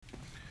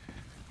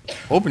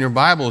Open your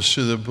Bibles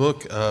to the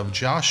book of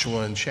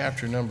Joshua in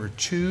chapter number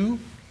 2.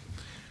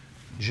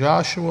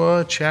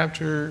 Joshua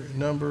chapter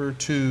number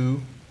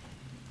 2.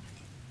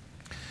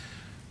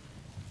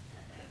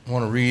 I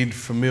want to read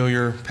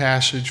familiar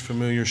passage,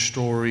 familiar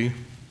story.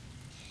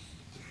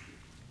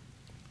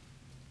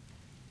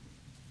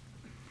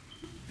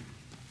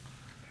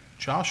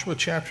 Joshua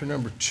chapter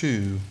number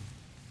 2.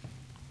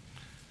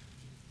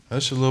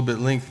 That's a little bit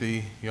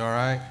lengthy. You all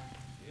right?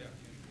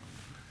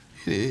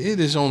 It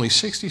is only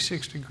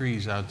 66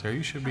 degrees out there.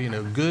 You should be in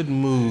a good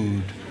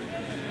mood.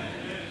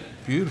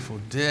 Beautiful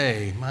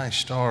day. My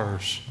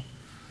stars.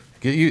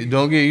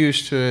 Don't get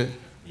used to it.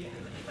 You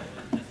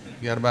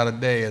got about a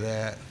day of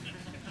that.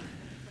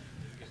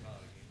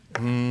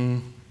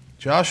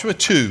 Joshua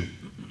 2.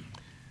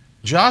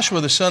 Joshua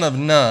the son of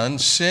Nun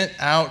sent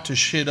out to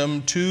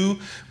Shittim 2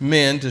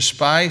 men to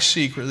spy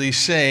secretly,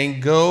 saying,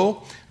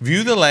 "Go,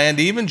 view the land,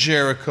 even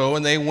Jericho."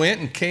 And they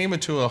went and came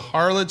into a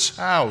harlot's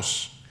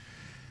house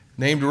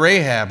named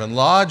Rahab, and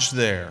lodged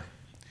there.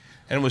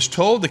 And was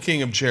told the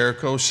king of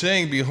Jericho,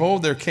 saying,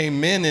 "Behold, there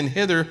came men in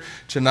hither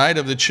tonight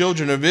of the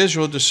children of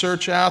Israel to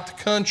search out the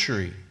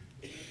country."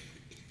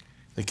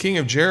 The king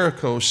of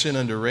Jericho sent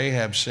unto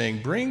Rahab,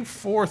 saying, "Bring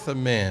forth the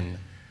men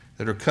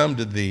that are come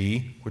to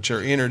thee, which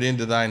are entered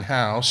into thine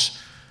house,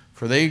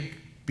 for they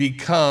be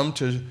come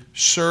to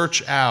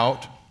search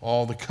out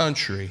all the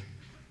country."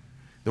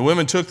 The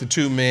women took the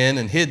 2 men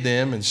and hid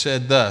them, and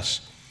said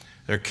thus,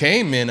 "There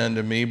came men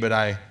unto me, but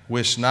I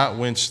wist not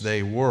whence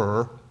they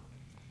were."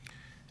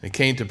 And it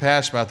came to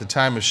pass about the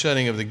time of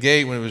shutting of the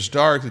gate, when it was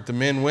dark, that the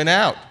men went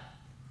out.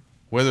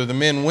 Whither the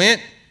men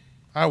went,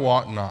 I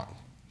wot not.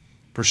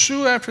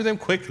 Pursue after them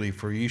quickly,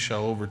 for ye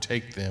shall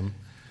overtake them.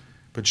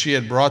 But she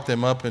had brought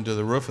them up into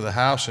the roof of the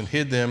house, and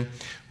hid them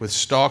with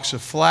stalks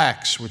of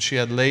flax, which she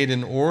had laid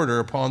in order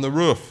upon the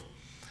roof.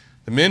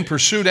 The men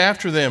pursued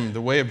after them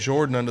the way of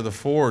Jordan unto the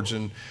fords,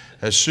 and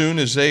as soon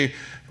as they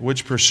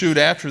which pursued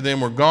after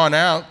them were gone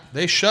out,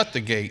 they shut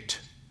the gate.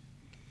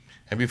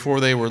 And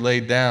before they were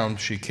laid down,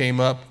 she came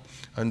up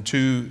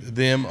unto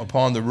them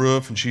upon the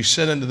roof, and she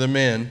said unto the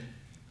men,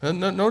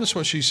 notice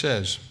what she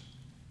says,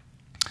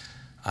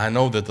 "I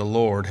know that the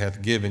Lord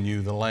hath given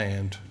you the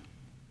land,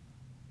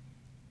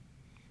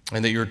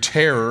 and that your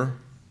terror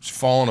is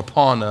fallen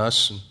upon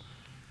us, and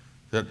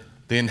that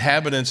the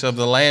inhabitants of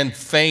the land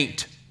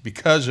faint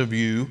because of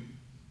you.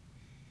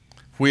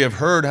 We have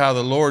heard how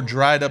the Lord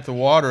dried up the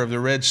water of the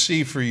Red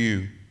Sea for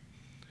you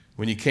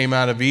when you came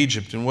out of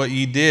Egypt, and what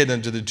ye did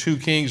unto the 2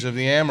 kings of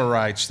the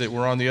Amorites that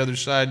were on the other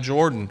side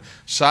Jordan,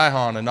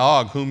 Sihon and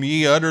Og, whom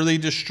ye utterly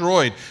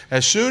destroyed.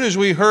 As soon as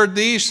we heard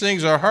these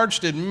things, our hearts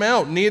did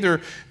melt,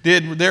 neither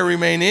did there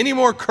remain any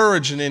more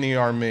courage in any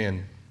of our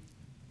men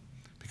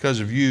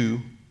because of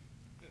you.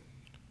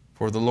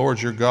 For the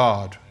Lord your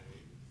God,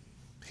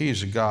 He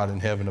is a God in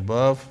heaven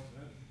above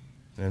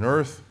and in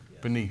earth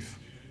beneath.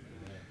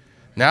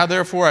 Now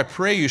therefore I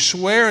pray you,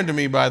 swear unto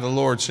me by the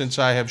Lord, since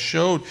I have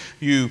showed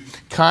you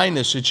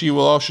kindness, that ye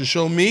will also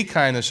show me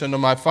kindness unto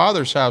my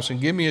father's house,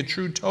 and give me a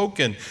true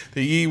token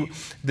that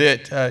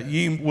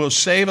ye will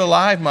save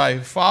alive my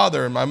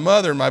father and my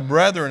mother and my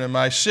brethren and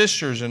my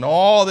sisters and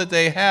all that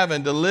they have,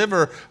 and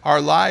deliver our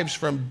lives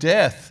from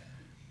death."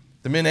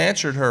 The men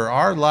answered her,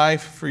 "Our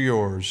life for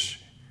yours.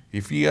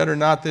 If ye utter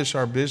not this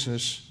our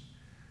business,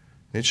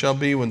 it shall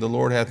be when the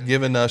Lord hath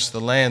given us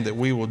the land, that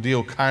we will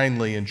deal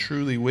kindly and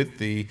truly with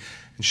thee."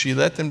 And she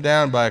let them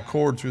down by a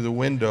cord through the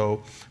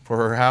window, for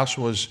her house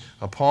was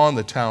upon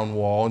the town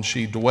wall, and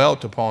she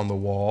dwelt upon the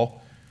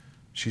wall.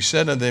 She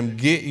said unto them,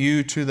 "Get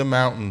you to the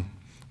mountain,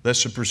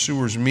 lest the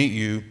pursuers meet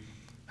you.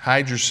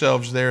 Hide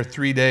yourselves there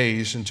 3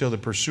 days, until the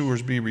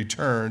pursuers be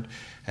returned,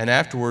 and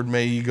afterward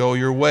may ye go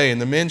your way." And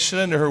the men said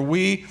unto her,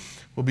 "We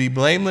will be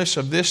blameless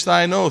of this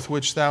thine oath,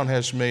 which thou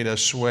hast made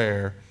us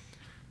swear.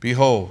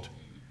 Behold,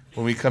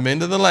 when we come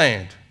into the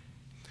land,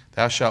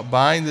 thou shalt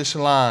bind this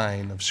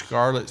line of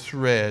scarlet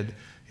thread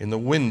in the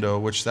window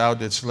which thou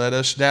didst let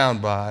us down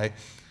by,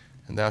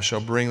 and thou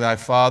shalt bring thy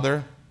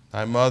father,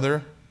 thy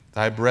mother,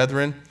 thy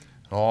brethren,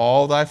 and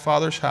all thy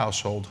father's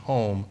household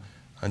home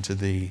unto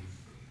thee.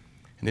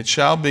 And it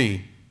shall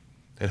be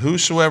that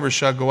whosoever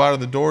shall go out of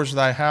the doors of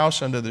thy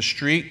house unto the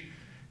street,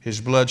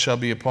 his blood shall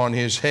be upon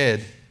his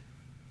head.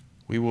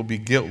 We will be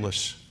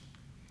guiltless.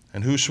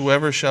 And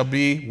whosoever shall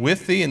be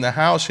with thee in the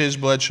house, his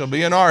blood shall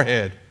be on our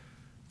head,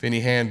 if any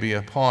hand be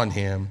upon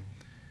him.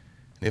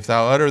 And if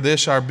thou utter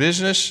this our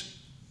business,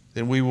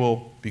 then we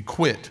will be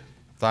quit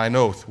thine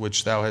oath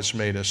which thou hast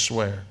made us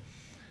swear."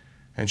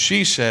 And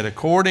she said,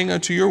 "According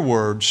unto your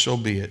word, so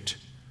be it."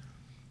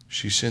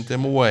 She sent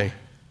them away.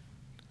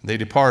 They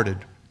departed,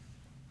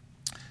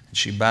 and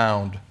she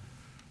bound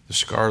the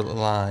scarlet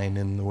line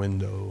in the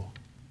window.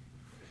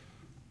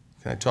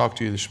 Can I talk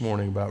to you this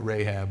morning about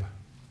Rahab?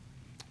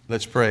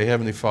 Let's pray.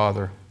 Heavenly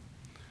Father,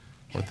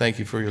 I want to thank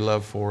you for your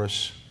love for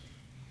us.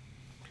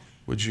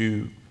 Would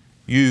you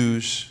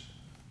use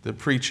the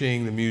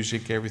preaching, the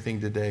music, everything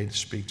today to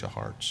speak to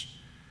hearts?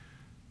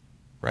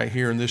 Right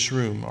here in this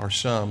room are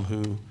some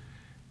who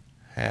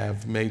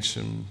have made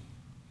some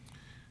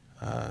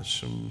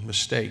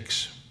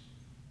mistakes,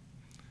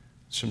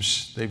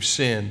 they've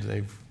sinned.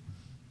 They've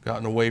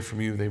gotten away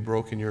from you. They've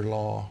broken your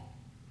law.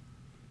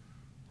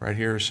 Right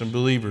here are some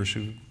believers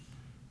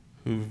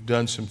who've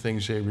done some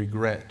things they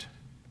regret.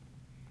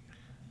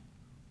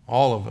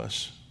 All of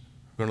us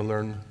are going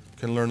to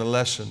can learn a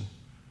lesson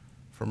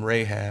from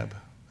Rahab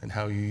and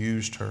how you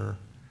used her.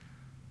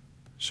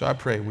 So I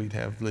pray we'd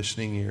have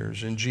listening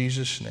ears. In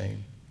Jesus'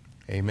 name,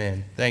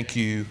 amen. Thank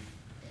you.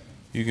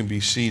 You can be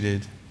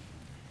seated.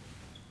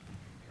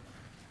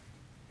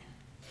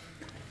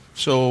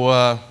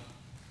 So,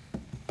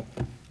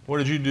 what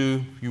did you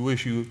do you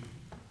wish you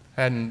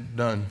hadn't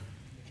done?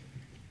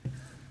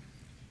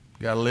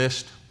 Got a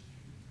list?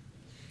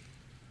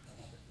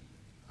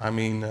 I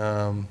mean,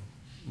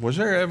 was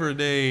there ever a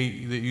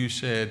day that you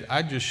said,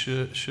 I just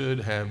should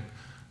have,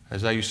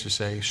 as I used to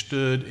say,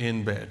 stood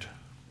in bed?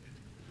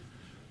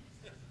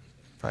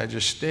 If I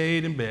just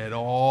stayed in bed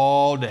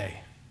all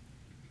day,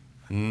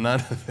 none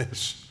of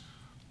this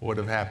would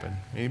have happened.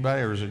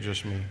 Anybody, or is it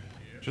just me?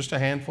 Just a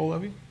handful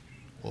of you?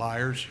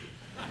 Liars.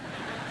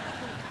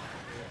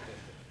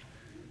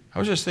 I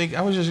was just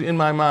in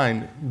my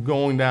mind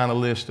going down a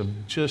list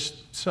of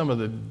just some of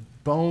the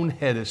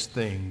boneheadest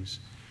things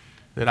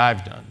that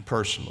I've done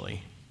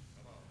personally.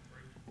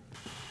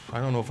 I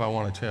don't know if I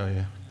want to tell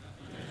you.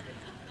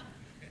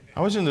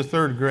 I was in the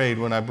 3rd grade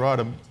when I brought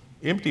an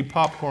empty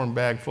popcorn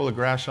bag full of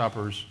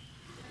grasshoppers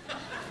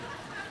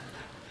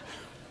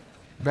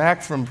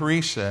back from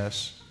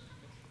recess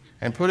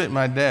and put it in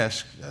my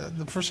desk.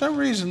 For some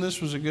reason,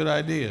 this was a good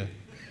idea.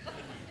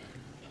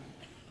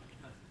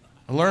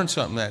 I learned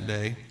something that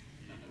day.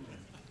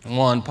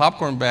 1,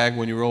 popcorn bag,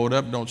 when you roll it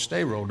up, don't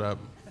stay rolled up.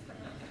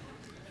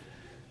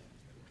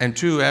 And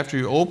 2, after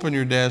you open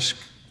your desk,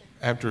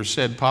 after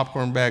said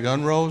popcorn bag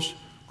unrolls,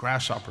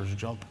 grasshoppers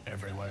jump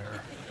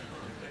everywhere.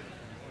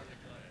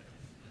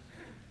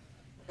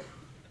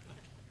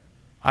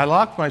 I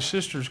locked my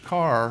sister's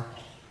car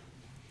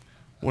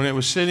when it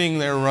was sitting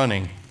there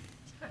running.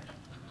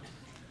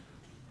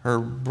 Her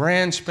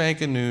brand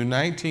spanking new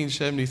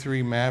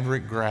 1973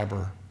 Maverick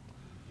Grabber.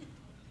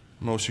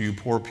 Most of you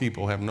poor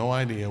people have no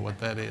idea what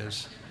that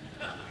is.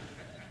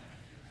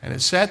 And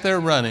it sat there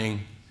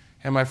running,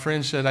 and my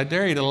friend said, I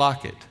dare you to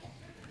lock it.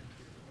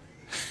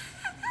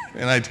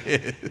 And I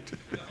did.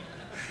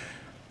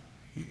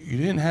 You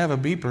didn't have a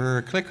beeper or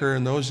a clicker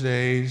in those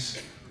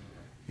days.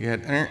 You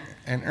had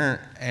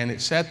and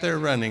it sat there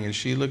running, and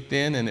she looked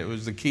in, and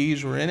the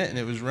keys were in it, and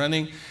it was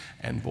running,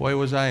 and boy,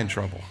 was I in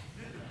trouble.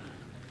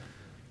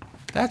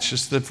 That's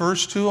just the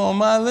first 2 on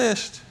my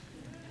list.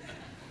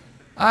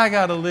 I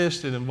got a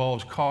list that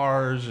involves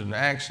cars and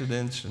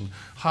accidents and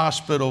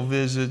hospital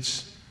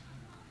visits,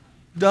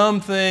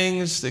 dumb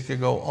things that could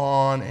go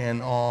on,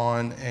 and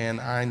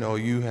I know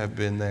you have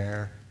been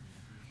there.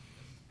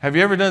 Have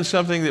you ever done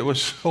something that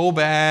was so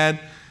bad,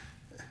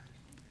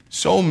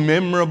 so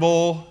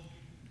memorable,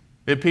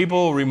 that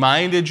people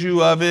reminded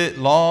you of it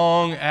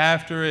long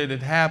after it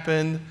had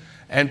happened,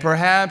 and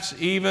perhaps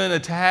even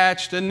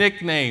attached a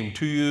nickname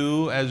to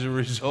you as a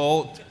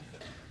result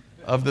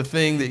of the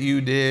thing that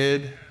you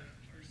did?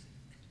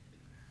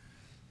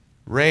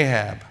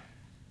 Rahab.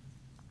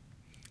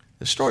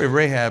 The story of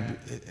Rahab,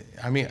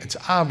 I mean, it's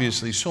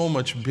obviously so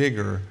much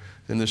bigger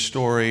than the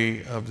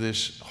story of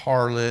this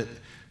harlot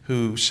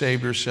who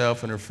saved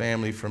herself and her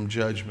family from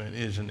judgment,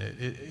 isn't it?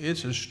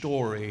 It's a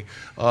story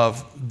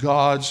of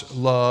God's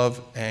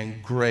love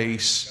and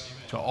grace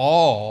to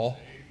all.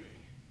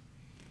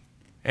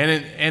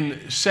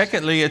 And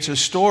secondly, it's a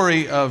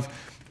story of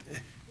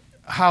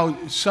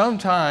how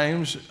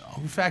sometimes,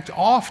 in fact,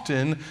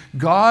 often,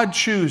 God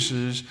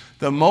chooses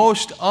the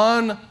most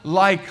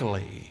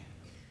unlikely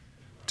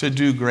to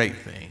do great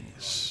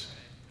things.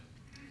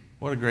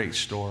 What a great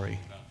story.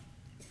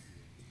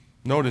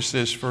 Notice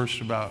this first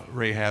about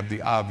Rahab,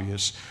 the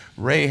obvious.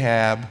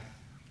 Rahab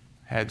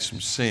had some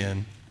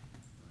sin.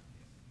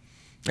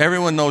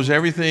 Everyone knows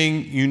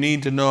everything you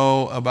need to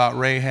know about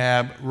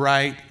Rahab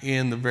right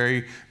in the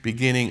very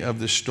beginning of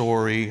the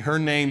story. Her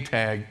name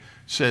tag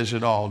says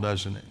it all,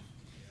 doesn't it?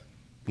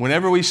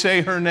 Whenever we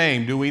say her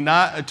name, do we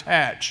not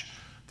attach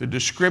the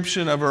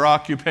description of her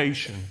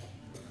occupation?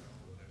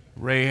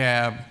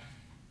 Rahab,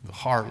 the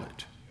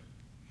harlot.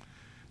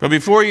 But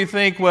before you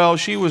think, well,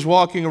 she was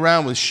walking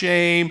around with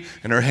shame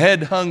and her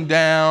head hung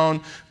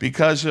down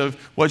because of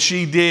what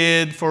she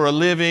did for a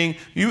living,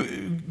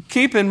 you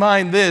keep in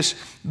mind this: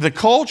 the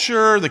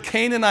culture, the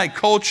Canaanite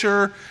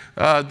culture,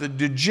 the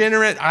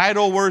degenerate,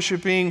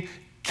 idol-worshiping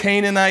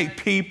Canaanite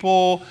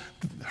people,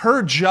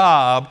 her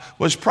job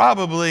was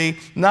probably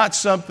not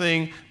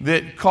something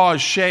that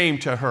caused shame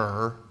to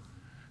her.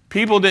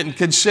 People didn't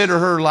consider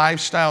her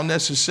lifestyle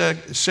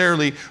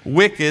necessarily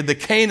wicked. The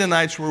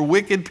Canaanites were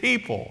wicked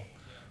people.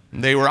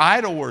 They were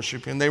idol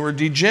worshiping. They were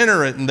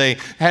degenerate, and they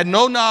had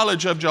no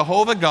knowledge of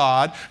Jehovah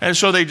God, and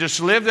so they just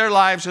lived their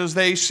lives as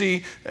they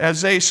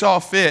saw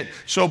fit.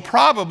 So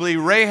probably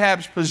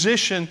Rahab's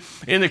position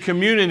in the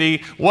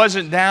community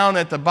wasn't down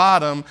at the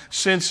bottom,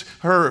 since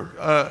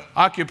her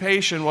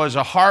occupation was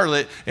a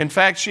harlot. In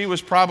fact, she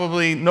was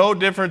probably no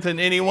different than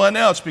anyone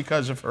else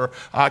because of her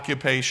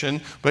occupation.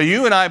 But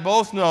you and I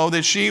both know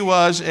that she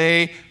was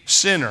a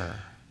sinner.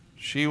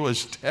 She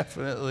was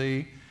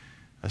definitely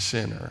a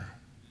sinner.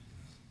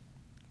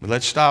 But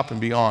let's stop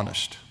and be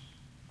honest.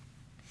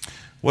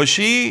 Was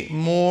she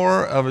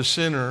more of a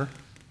sinner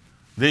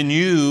than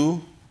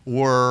you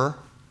were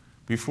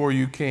before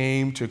you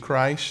came to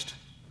Christ?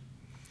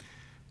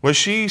 Was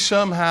she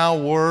somehow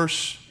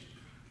worse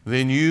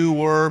than you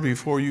were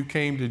before you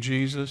came to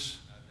Jesus?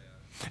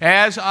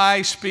 As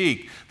I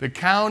speak, the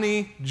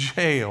county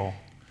jail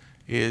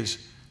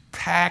is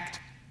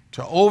packed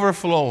to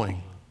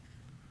overflowing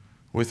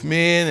with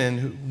men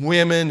and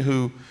women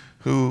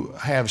who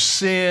have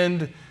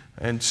sinned,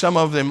 and some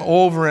of them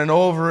over and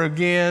over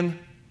again.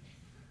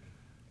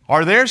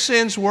 Are their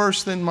sins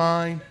worse than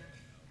mine?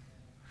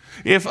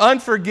 If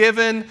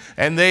unforgiven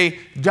and they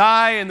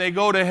die and they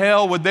go to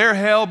hell, would their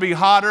hell be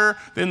hotter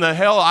than the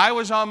hell I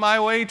was on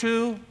my way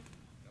to?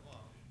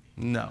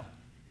 No.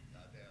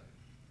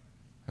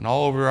 And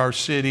all over our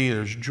city,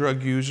 there's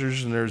drug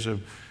users and there's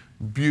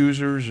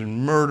abusers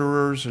and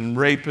murderers and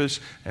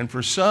rapists. And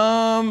for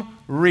some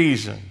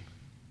reason,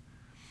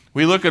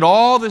 we look at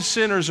all the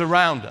sinners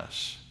around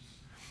us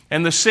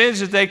and the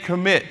sins that they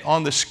commit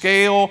on the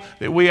scale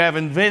that we have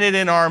invented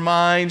in our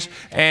minds,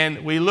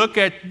 and we look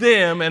at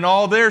them and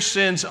all their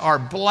sins are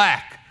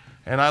black.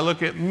 And I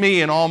look at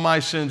me and all my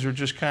sins are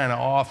just kind of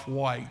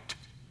off-white.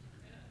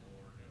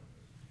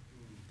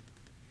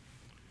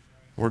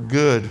 We're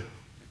good.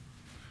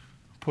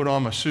 Put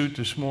on my suit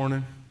this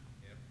morning.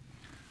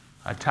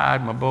 I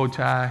tied my bow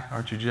tie.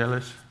 Aren't you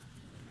jealous?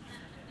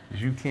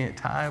 Because you can't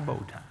tie a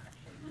bow tie.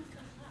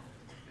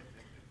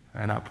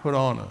 And I put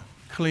on a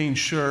clean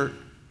shirt.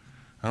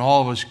 And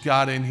all of us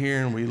got in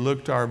here and we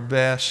looked our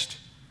best.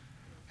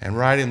 And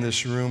right in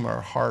this room,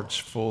 our hearts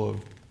full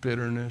of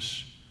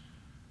bitterness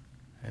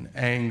and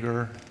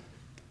anger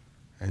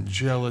and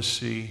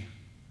jealousy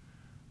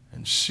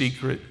and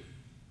secret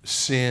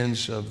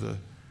sins of the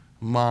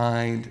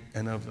mind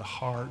and of the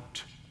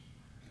heart.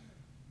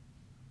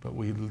 But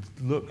we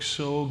look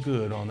so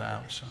good on the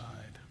outside.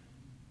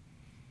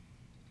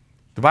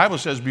 The Bible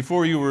says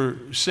before you were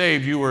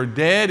saved, you were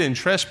dead in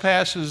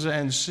trespasses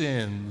and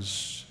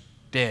sins.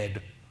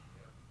 Dead.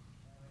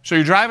 So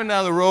you're driving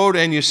down the road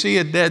and you see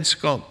a dead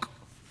skunk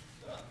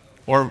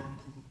or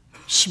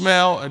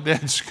smell a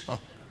dead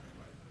skunk.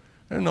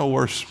 There's no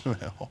worse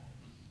smell.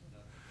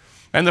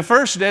 And the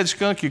first dead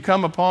skunk you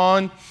come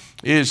upon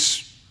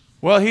is,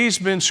 well, he's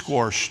been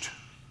squashed.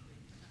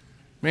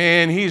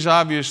 Man, he's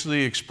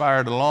obviously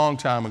expired a long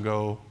time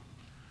ago.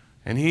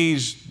 And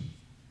he's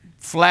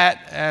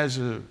flat as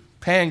a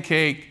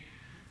pancake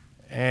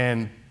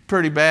and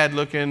pretty bad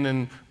looking,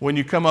 and when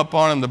you come up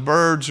on him, the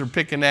birds are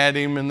picking at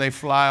him and they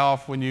fly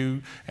off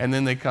and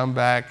then they come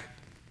back.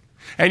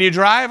 And you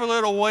drive a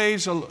little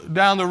ways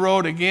down the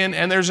road again,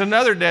 and there's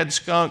another dead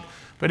skunk,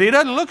 but he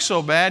doesn't look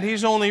so bad.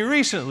 He's only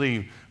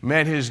recently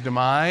met his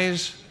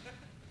demise.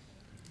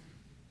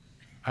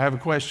 I have a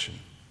question.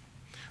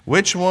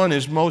 Which one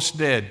is most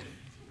dead?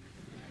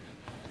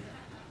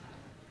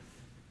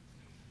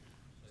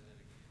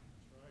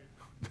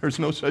 There's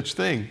no such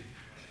thing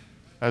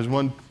as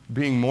one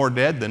being more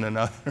dead than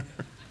another.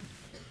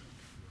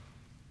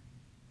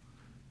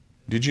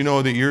 Did you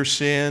know that your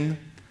sin,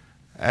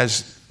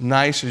 as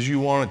nice as you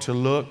want it to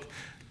look,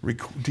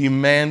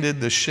 demanded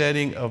the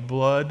shedding of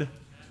blood,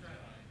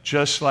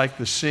 just like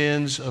the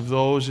sins of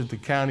those at the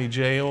county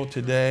jail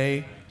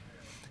today?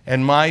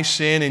 And my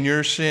sin and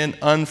your sin,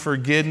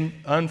 unforgiven,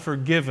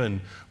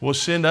 will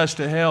send us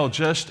to hell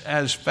just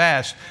as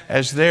fast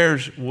as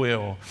theirs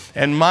will.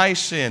 And my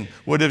sin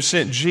would have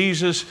sent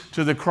Jesus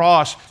to the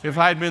cross if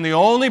I'd been the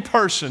only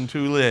person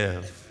to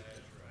live.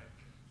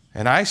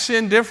 And I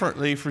sin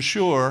differently for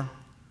sure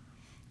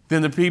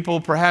than the people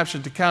perhaps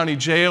at the county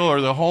jail or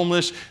the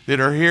homeless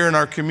that are here in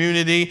our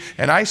community.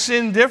 And I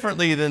sin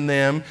differently than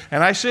them.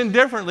 And I sin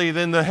differently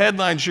than the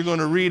headlines you're going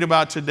to read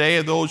about today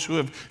of those who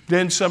have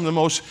done some of the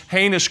most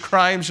heinous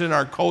crimes in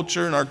our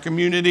culture, in our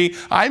community.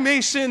 I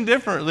may sin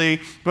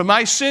differently, but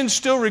my sin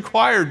still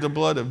required the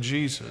blood of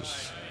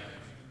Jesus.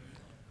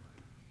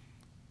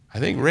 I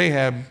think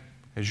Rahab,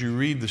 as you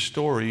read the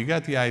story, you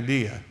got the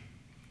idea.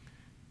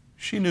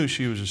 She knew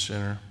she was a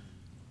sinner.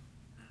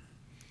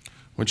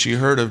 When she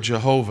heard of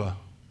Jehovah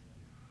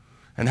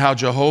and how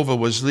Jehovah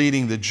was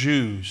leading the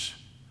Jews,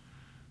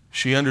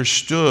 she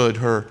understood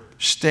her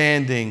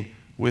standing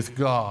with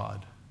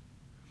God.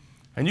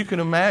 And you can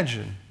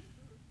imagine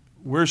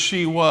where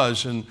she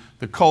was and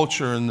the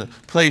culture and the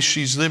place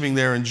she's living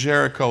there in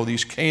Jericho,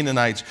 these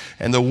Canaanites,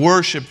 and the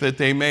worship that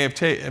they may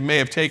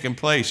have taken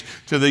place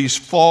to these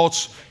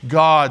false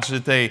gods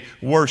that they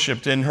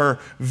worshiped. And her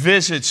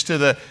visits to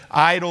the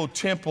idol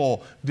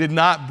temple did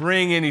not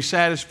bring any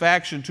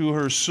satisfaction to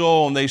her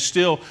soul.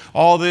 And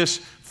all this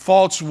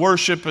false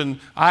worship and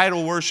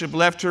idol worship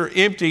left her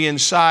empty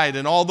inside.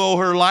 And although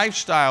her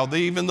lifestyle,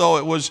 even though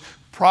it was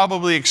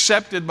probably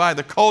accepted by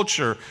the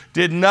culture,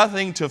 did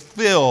nothing to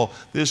fill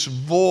this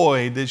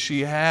void that she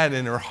had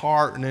in her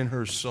heart and in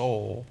her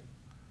soul.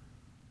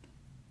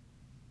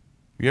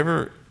 You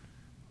ever,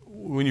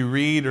 when you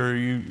read or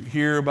you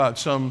hear about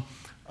some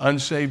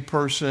unsaved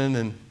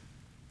person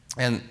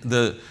and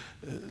the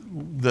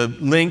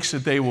lengths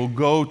that they will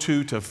go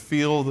to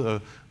fill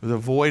the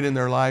void in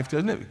their life,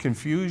 doesn't it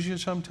confuse you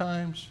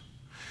sometimes?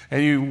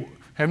 And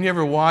haven't you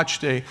ever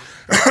watched a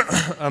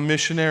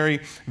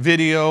missionary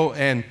video,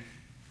 and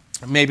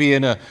maybe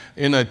in a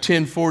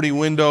 1040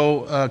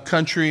 window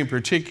country in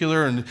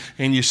particular,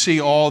 and you see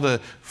all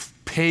the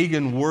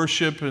pagan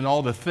worship and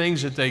all the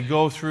things that they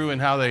go through and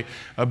how they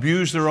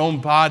abuse their own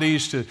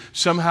bodies to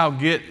somehow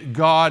get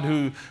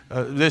God,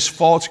 this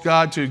false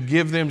God, to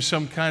give them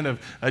some kind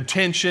of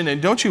attention. And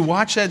don't you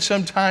watch that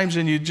sometimes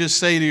and you just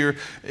say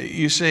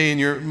you say in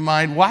your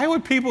mind, why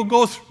would people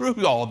go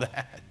through all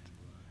that?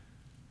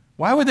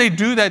 Why would they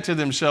do that to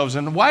themselves?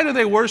 And why do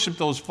they worship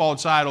those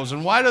false idols?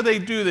 And why do they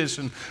do this?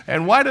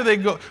 And why do they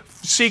go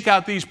seek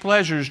out these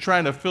pleasures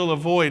trying to fill a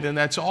void? And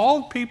that's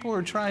all people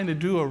are trying to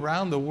do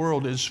around the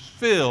world, is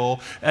fill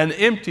an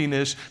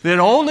emptiness that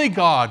only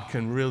God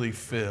can really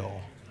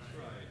fill.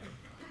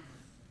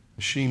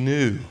 She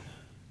knew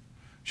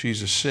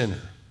she's a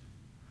sinner.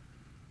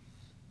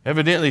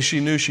 Evidently, she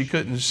knew she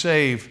couldn't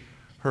save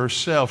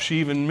herself. She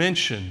even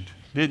mentioned,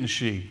 didn't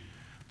she,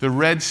 the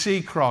Red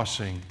Sea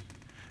crossing.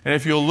 And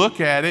if you'll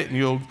look at it and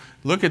you'll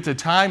look at the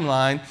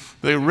timeline,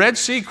 the Red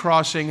Sea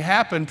crossing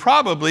happened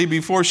probably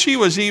before she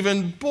was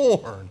even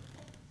born.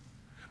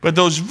 But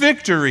those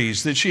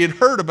victories that she had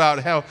heard about,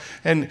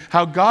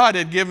 how God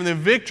had given them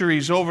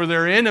victories over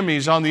their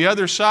enemies on the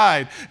other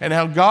side, and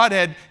how God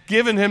had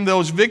given him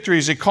those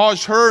victories, it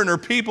caused her and her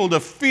people to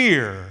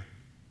fear.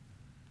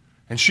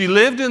 And she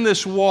lived in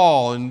this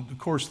wall, and of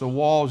course the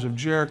walls of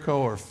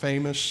Jericho are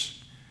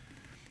famous.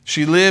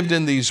 She lived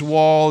in these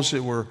walls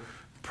that were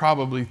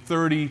probably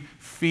 30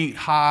 feet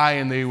high,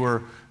 and they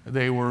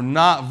were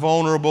not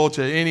vulnerable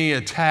to any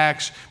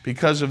attacks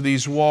because of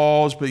these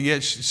walls. But yet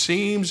it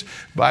seems,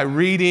 by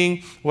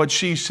reading what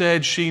she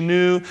said, she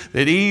knew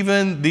that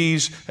even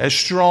as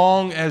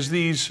strong as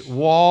these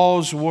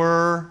walls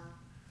were,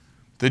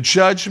 the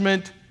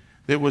judgment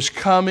that was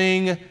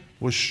coming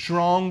was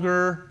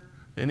stronger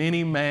than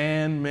any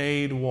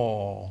man-made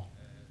wall.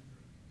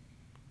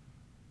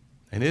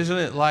 And isn't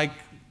it like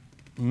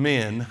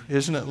men,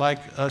 isn't it like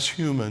us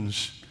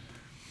humans,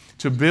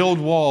 to build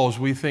walls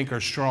we think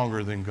are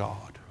stronger than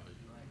God?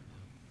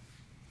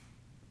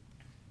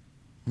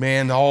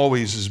 Man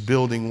always is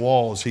building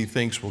walls he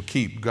thinks will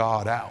keep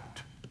God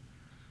out.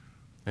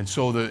 And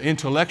so the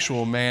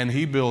intellectual man,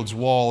 he builds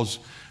walls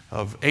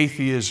of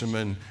atheism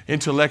and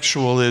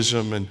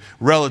intellectualism and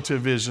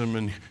relativism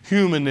and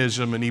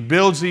humanism, and he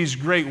builds these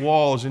great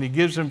walls and he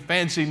gives them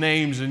fancy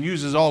names and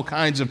uses all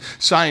kinds of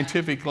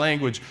scientific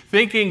language,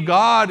 thinking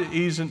God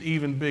isn't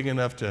even big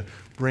enough to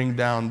bring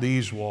down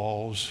these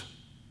walls.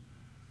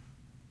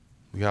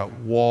 We got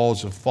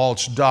walls of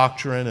false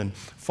doctrine and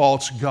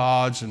false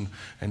gods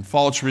and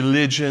false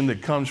religion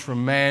that comes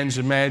from man's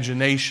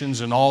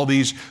imaginations, and all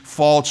these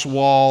false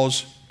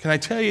walls. Can I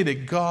tell you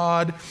that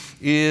God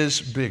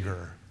is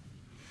bigger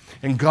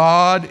and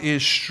God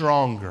is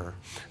stronger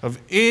of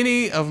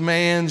any of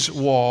man's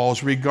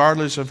walls,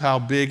 regardless of how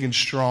big and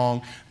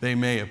strong they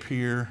may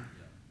appear?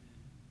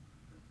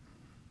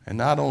 And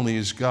not only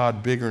is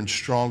God bigger and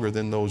stronger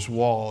than those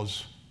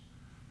walls,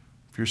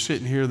 if you're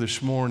sitting here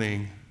this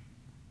morning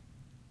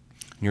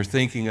and you're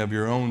thinking of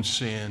your own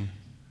sin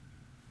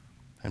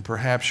and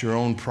perhaps your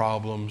own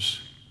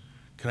problems,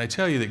 can I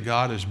tell you that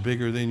God is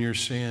bigger than your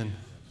sin?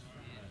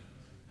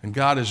 And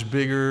God is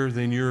bigger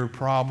than your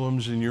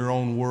problems in your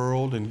own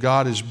world. And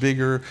God is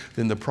bigger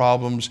than the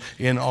problems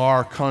in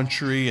our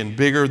country and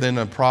bigger than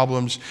the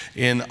problems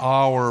in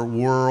our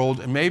world.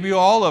 And maybe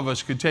all of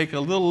us could take a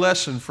little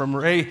lesson from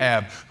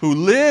Rahab, who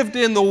lived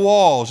in the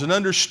walls and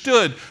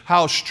understood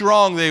how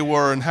strong they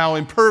were and how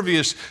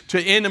impervious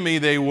to enemy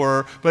they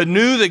were, but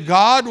knew that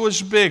God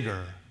was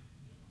bigger.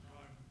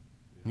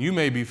 You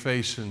may be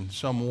facing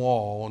some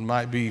wall and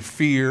might be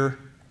fear.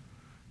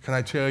 Can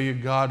I tell you,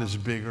 God is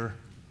bigger?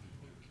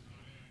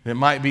 It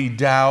might be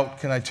doubt.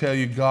 Can I tell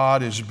you,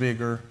 God is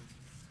bigger?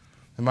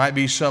 There might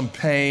be some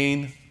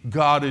pain.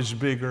 God is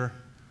bigger.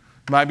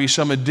 It might be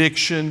some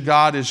addiction.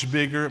 God is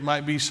bigger. It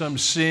might be some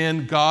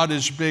sin. God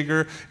is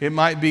bigger. It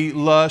might be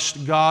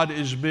lust. God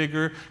is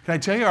bigger. Can I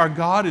tell you, our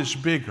God is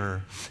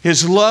bigger.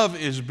 His love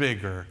is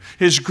bigger.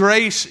 His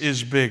grace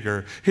is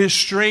bigger. His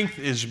strength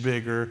is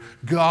bigger.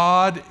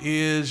 God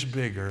is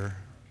bigger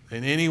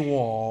than any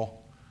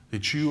wall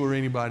that you or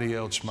anybody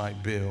else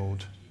might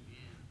build.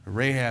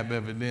 Rahab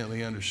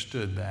evidently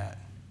understood that.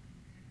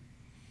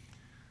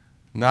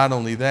 Not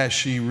only that,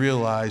 she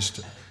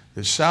realized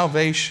that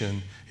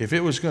salvation, if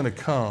it was going to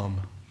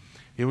come,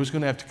 it was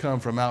going to have to come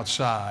from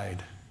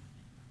outside.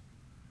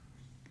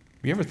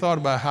 You ever thought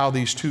about how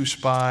these two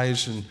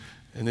spies,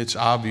 and it's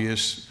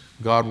obvious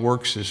God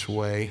works this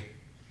way,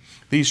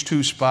 these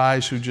two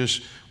spies who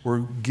just were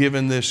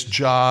given this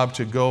job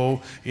to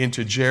go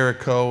into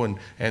Jericho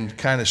and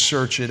kind of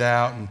search it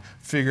out and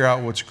figure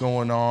out what's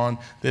going on,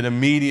 that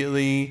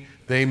immediately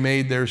they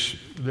made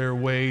their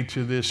way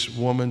to this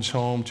woman's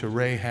home, to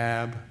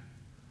Rahab?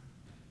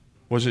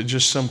 Was it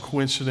just some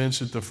coincidence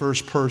that the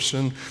first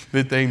person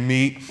that they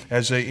meet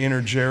as they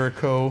enter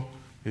Jericho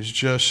is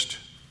just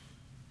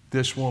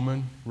this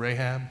woman,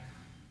 Rahab?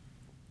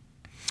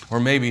 Or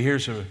maybe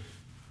here's a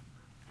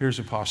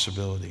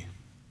possibility.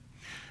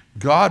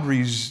 God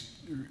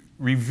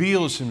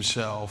reveals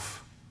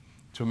himself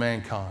to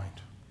mankind.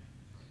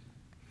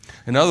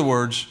 In other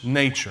words,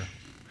 nature.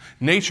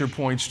 Nature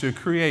points to a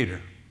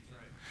creator.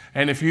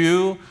 And if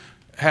you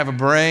have a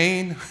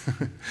brain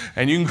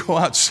and you can go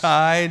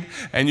outside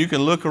and you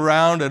can look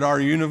around at our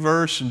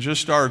universe and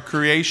just our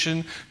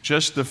creation,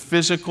 just the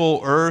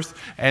physical earth,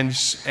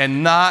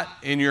 and not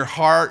in your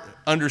heart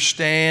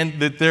understand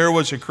that there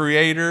was a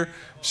creator,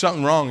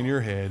 something wrong in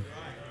your head.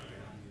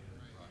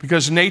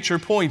 Because nature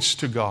points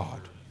to God.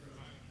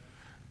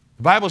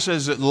 The Bible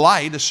says that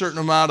light, a certain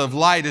amount of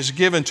light, is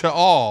given to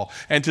all.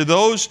 And to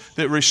those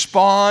that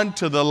respond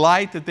to the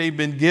light that they've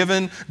been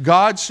given,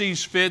 God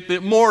sees fit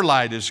that more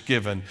light is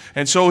given.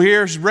 And so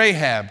here's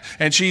Rahab,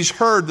 and she's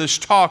heard this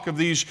talk of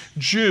these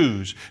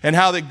Jews and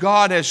how that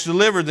God has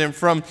delivered them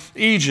from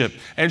Egypt.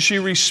 And she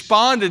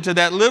responded to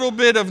that little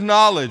bit of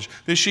knowledge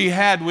that she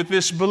had with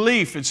this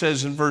belief. It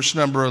says in verse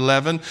number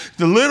 11,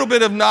 the little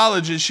bit of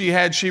knowledge that she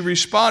had, she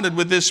responded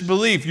with this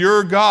belief.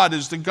 Your God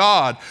is the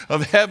God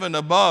of heaven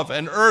above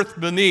and earth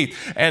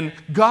beneath. And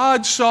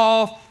God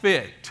saw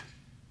fit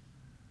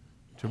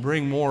to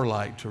bring more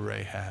light to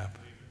Rahab.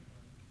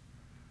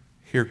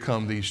 Here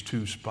come these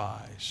two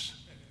spies.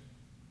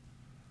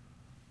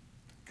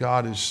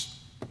 God is,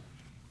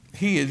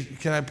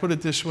 can I put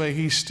it this way?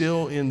 He's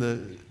still in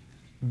the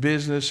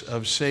business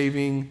of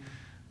saving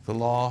the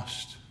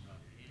lost.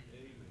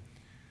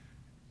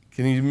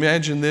 Can you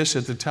imagine this?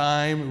 At the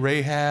time,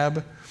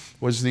 Rahab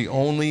was the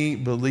only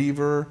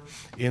believer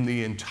in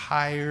the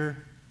entire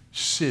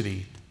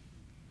city.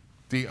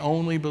 The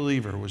only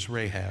believer was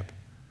Rahab.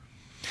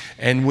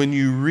 And when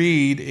you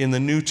read in the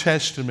New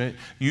Testament,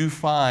 you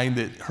find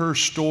that her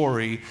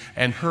story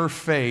and her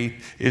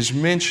faith is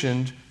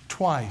mentioned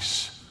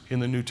twice in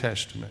the New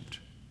Testament.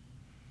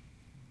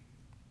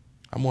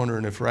 I'm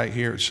wondering if right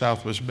here at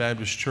Southwest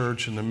Baptist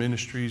Church and the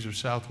ministries of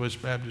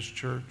Southwest Baptist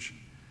Church,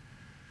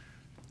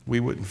 we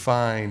wouldn't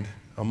find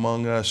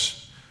among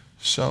us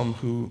some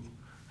who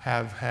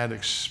have had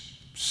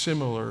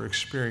similar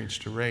experience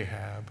to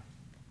Rahab.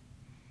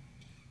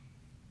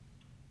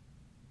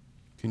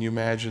 Can you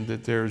imagine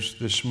that there's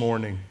this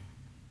morning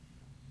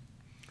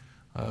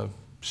a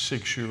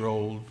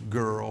 6-year-old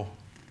girl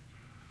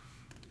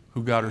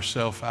who got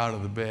herself out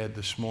of the bed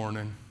this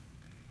morning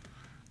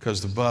because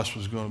the bus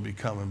was going to be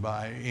coming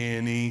by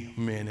any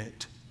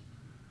minute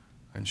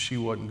and she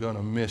wasn't going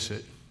to miss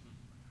it.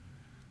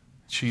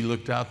 She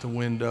looked out the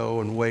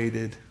window and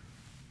waited.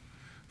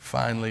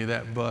 Finally,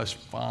 that bus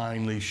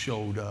finally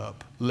showed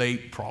up,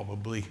 late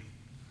probably.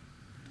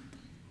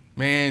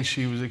 Man,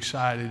 she was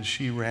excited.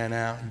 She ran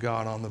out and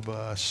got on the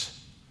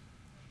bus.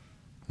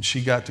 And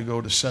she got to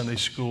go to Sunday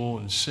school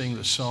and sing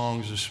the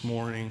songs this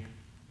morning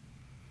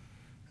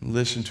and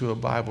listen to a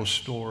Bible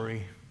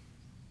story.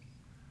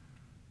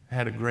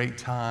 Had a great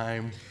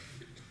time.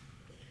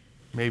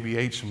 Maybe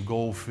ate some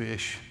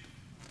goldfish.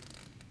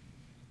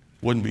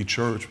 Wouldn't be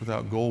church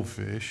without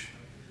goldfish.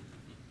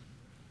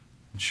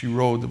 And she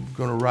going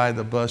to ride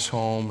the bus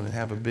home and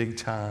have a big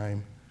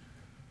time.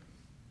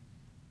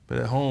 But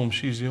at home,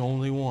 she's the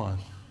only one.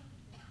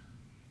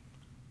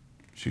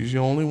 She's the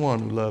only one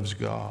who loves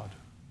God.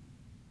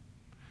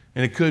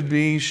 And it could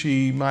be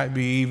she might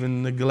be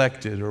even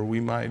neglected, or we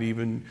might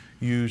even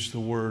use the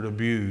word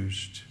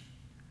abused.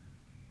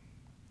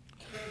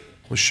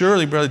 Well,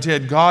 surely, Brother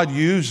Ted, God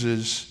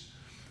uses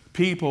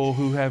people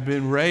who have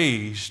been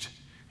raised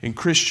in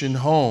Christian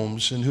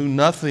homes and who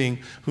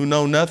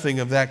know nothing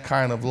of that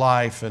kind of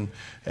life and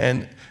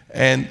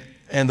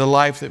the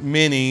life that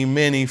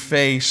many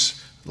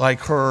face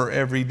like her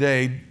every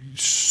day.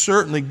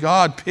 Certainly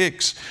God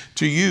picks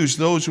to use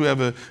those who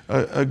have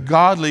a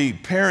godly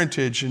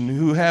parentage and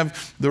who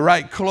have the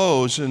right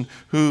clothes and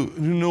who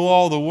know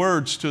all the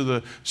words to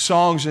the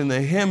songs in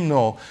the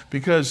hymnal,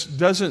 because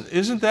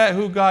isn't that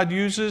who God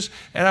uses?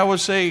 And I would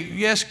say,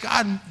 yes,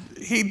 God,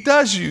 He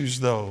does use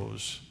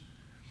those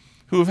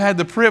who have had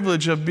the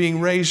privilege of being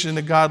raised in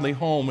a godly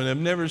home and have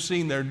never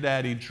seen their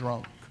daddy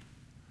drunk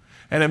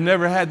and have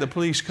never had the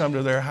police come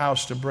to their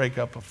house to break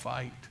up a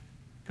fight.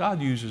 God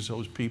uses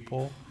those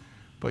people.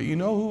 But you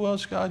know who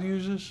else God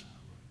uses?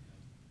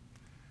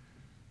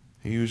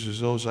 He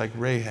uses those like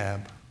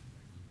Rahab.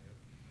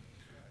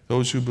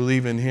 Those who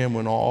believe in him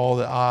when all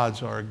the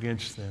odds are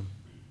against them.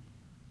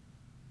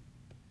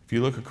 If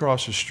you look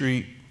across the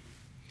street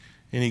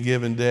any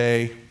given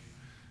day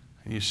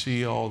and you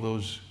see all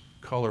those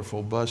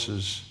colorful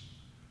buses,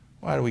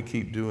 why do we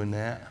keep doing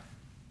that?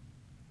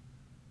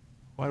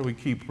 Why do we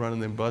keep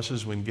running them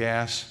buses when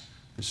gas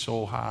is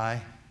so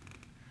high?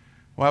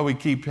 Why do we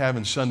keep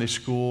having Sunday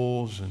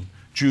schools and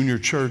junior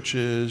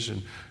churches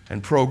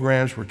and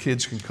programs where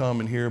kids can come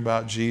and hear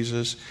about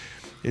Jesus?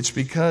 It's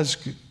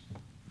because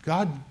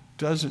God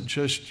doesn't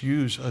just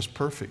use us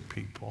perfect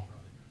people.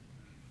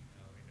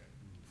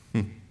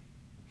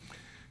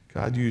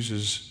 God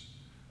uses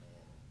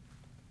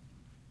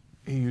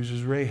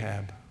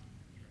Rahab.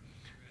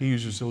 He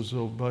uses those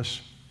little bus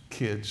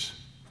kids.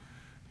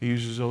 He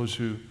uses those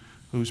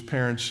whose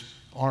parents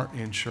aren't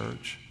in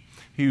church.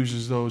 He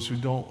uses those who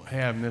don't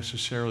have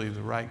necessarily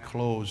the right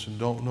clothes and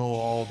don't know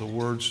all the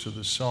words to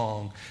the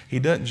song. He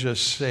doesn't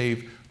just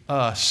save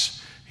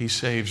us, he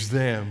saves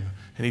them.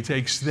 And he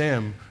takes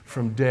them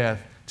from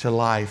death to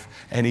life,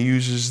 and he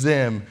uses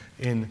them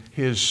in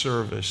his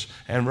service.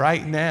 And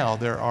right now,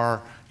 there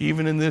are,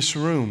 even in this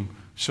room,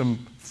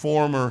 some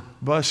former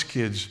bus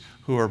kids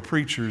who are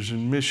preachers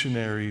and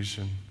missionaries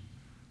and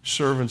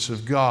servants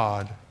of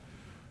God,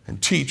 and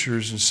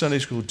teachers and Sunday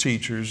school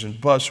teachers and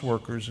bus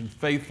workers and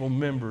faithful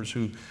members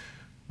who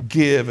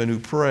give and who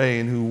pray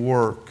and who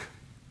work.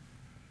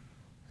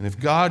 And if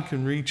God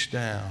can reach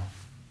down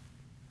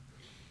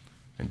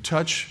and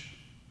touch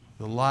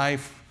the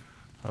life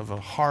of a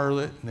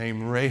harlot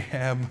named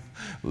Rahab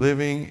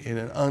living in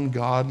an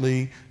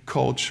ungodly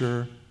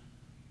culture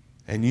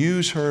and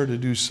use her to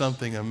do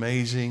something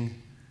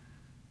amazing,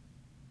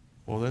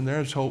 well, then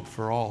there's hope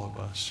for all of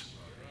us.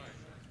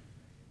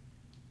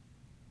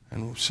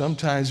 And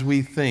sometimes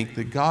we think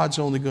that God's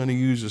only going to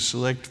use a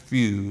select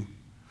few,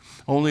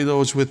 only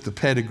those with the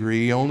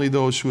pedigree, only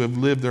those who have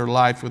lived their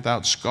life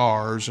without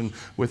scars and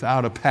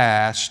without a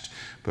past.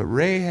 But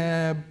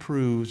Rahab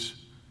proves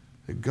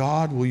that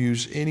God will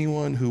use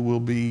anyone who will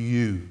be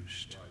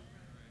used.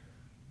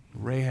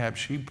 Rahab,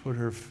 she put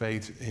her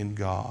faith in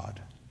God.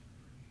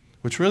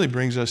 Which really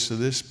brings us to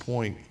this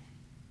point.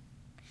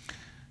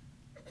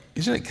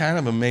 Isn't it kind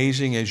of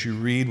amazing as you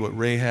read what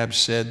Rahab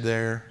said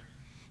there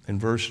in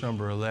verse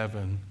number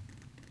 11?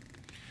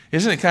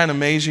 Isn't it kind of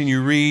amazing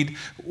you read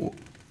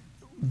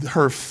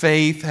her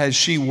faith as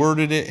she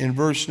worded it in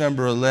verse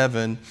number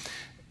 11,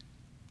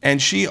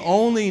 and she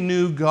only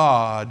knew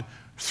God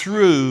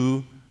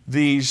through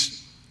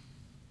these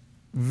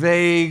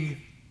vague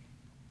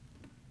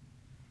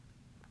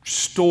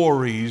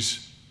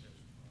stories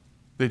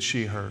that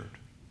she heard.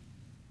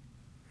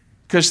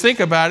 Because think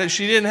about it,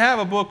 she didn't have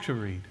a book to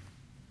read.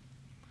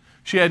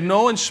 She had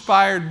no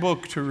inspired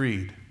book to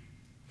read.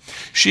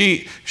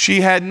 She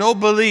had no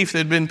belief that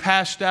had been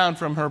passed down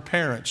from her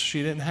parents.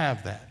 She didn't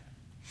have that.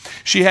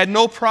 She had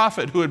no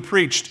prophet who had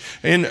preached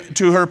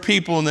to her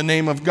people in the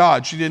name of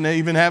God. She didn't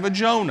even have a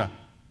Jonah.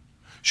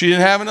 She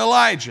didn't have an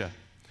Elijah.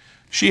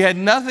 She had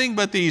nothing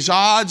but these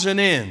odds and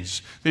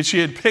ends that she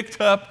had picked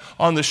up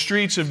on the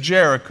streets of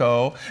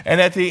Jericho.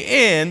 And at the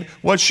end,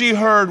 what she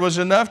heard was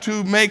enough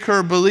to make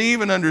her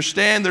believe and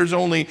understand there's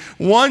only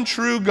one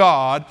true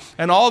God,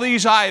 and all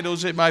these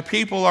idols that my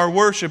people are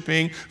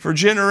worshiping for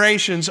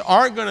generations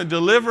aren't going to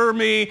deliver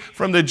me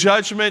from the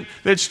judgment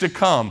that's to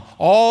come.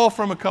 All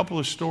from a couple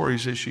of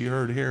stories that she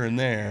heard here and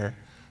there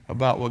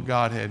about what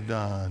God had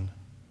done.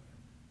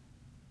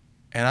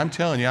 And I'm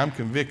telling you, I'm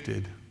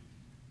convicted.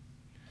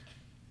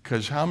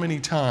 Because how many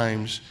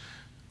times,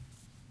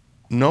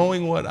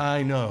 knowing what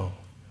I know,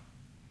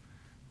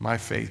 my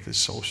faith is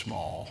so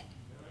small.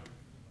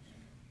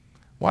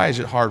 Why is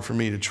it hard for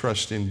me to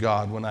trust in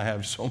God when I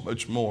have so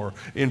much more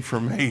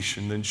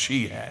information than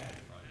she had?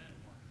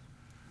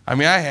 I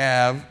mean, I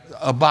have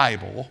a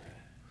Bible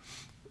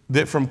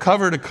that from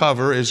cover to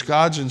cover is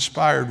God's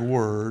inspired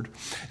word,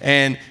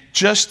 and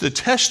just the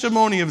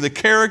testimony of the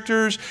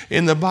characters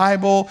in the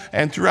Bible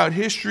and throughout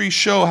history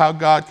show how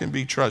God can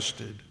be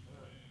trusted.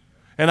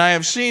 And I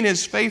have seen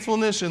his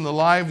faithfulness in the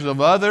lives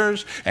of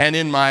others and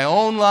in my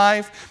own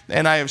life.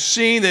 And I have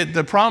seen that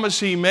the promise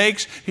he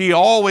makes, he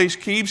always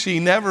keeps.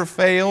 He never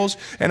fails.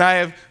 And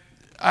I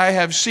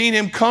have seen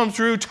him come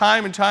through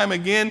time and time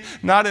again,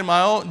 not in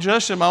my own,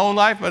 just in my own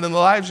life, but in the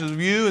lives of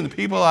you and the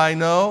people I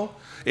know.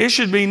 It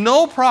should be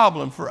no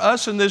problem for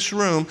us in this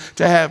room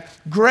to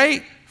have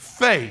great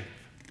faith.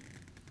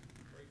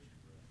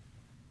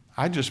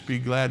 I'd just be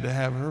glad to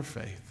have her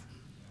faith.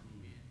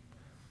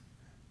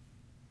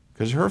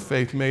 Because her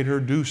faith made her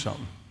do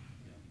something.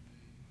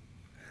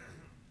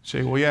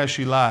 Say, well, yeah,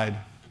 she lied.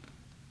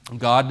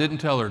 God didn't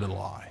tell her to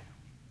lie.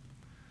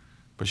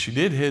 But she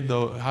did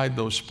hide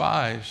those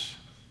spies.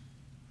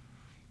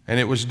 And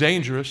it was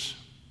dangerous.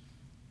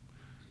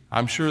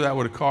 I'm sure that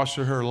would have cost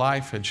her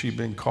life had she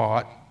been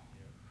caught.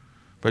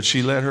 But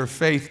she let her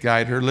faith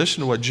guide her.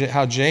 Listen to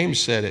how James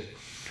said it.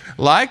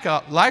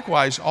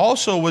 Likewise,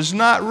 also was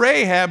not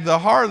Rahab the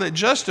harlot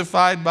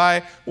justified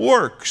by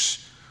works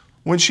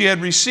when she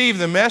had received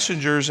the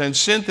messengers and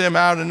sent them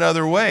out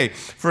another way.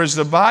 For as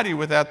the body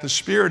without the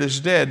spirit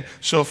is dead,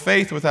 so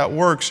faith without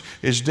works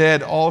is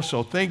dead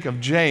also. Think of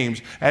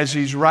James as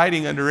he's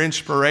writing under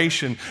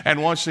inspiration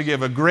and wants to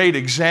give a great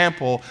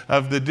example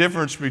of the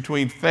difference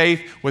between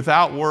faith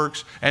without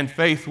works and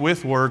faith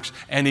with works,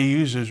 and he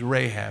uses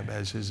Rahab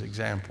as his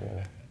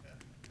example.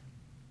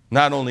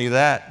 Not only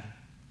that,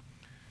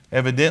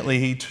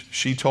 evidently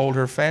she told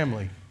her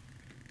family.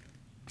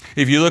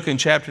 If you look in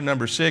chapter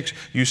number 6,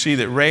 you see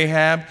that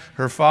Rahab,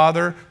 her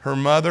father, her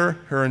mother,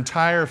 her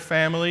entire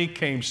family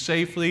came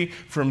safely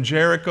from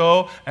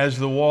Jericho as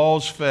the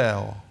walls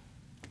fell.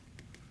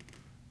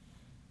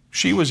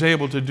 She was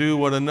able to do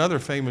what another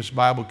famous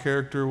Bible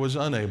character was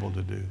unable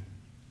to do.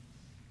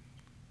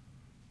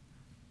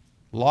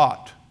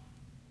 Lot.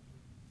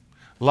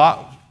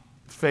 Lot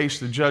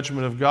faced the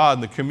judgment of God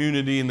in the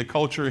community and the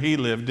culture he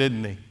lived,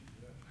 didn't he?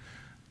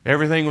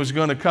 Everything was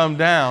going to come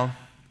down.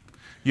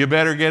 You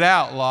better get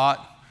out, Lot.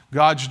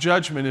 God's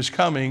judgment is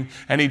coming.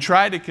 And he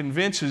tried to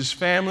convince his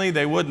family.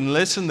 They wouldn't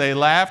listen. They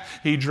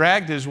laughed. He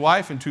dragged his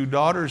wife and 2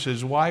 daughters.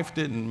 His wife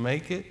didn't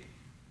make it.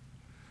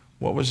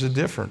 What was the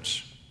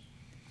difference?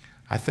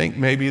 I think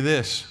maybe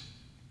this.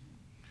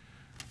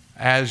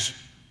 As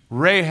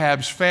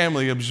Rahab's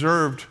family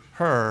observed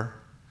her,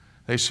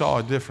 they saw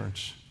a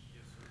difference.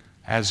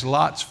 As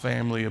Lot's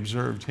family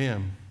observed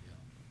him,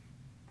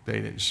 they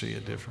didn't see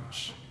a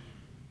difference.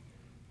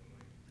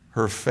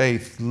 Her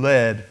faith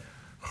led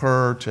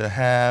her to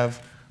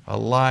have a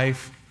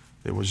life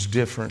that was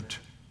different.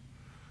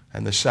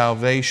 And the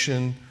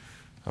salvation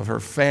of her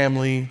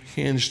family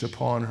hinged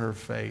upon her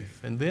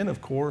faith. And then,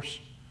 of course,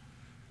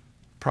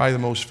 probably the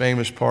most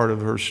famous part of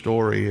her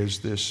story is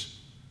this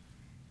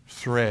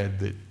thread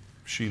that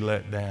she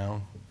let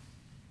down.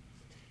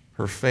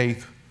 Her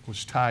faith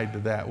was tied to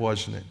that,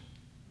 wasn't it?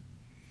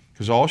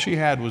 Because all she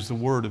had was the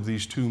word of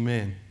these 2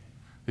 men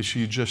that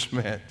she had just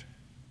met.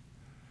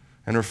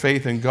 And her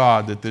faith in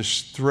God that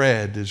this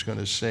thread is going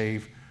to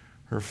save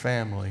her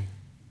family.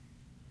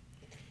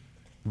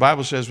 The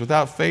Bible says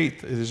without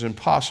faith it is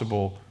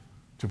impossible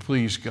to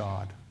please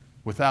God.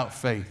 Without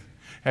faith.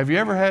 Have you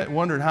ever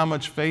wondered how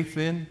much faith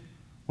then?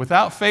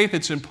 Without faith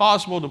it's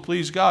impossible to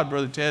please God,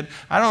 Brother Ted.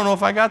 I don't know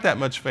if I got that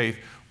much faith.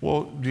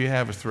 Well, do you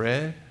have a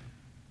thread?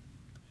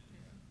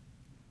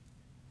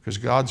 Because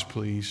God's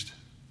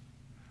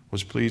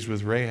was pleased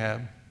with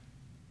Rahab.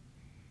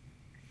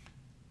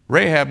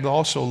 Rahab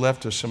also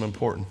left us some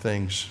important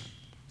things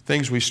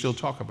we still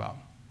talk about.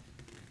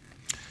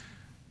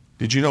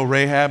 Did you know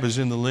Rahab is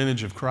in the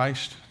lineage of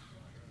Christ?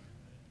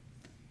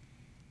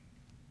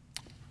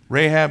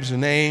 Rahab's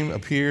name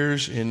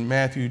appears in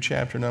Matthew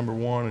chapter number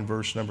 1 and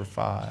verse number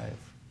 5.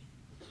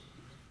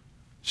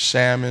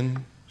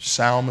 Salmon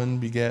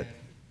beget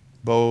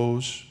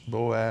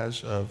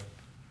Boaz of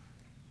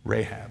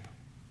Rahab.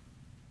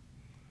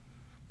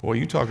 Boy,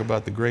 you talk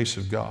about the grace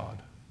of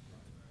God.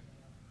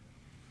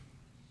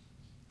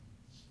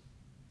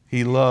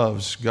 He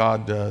loves,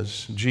 God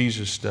does,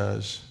 Jesus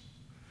does.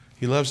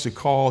 He loves to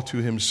call to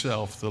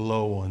himself the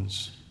low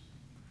ones,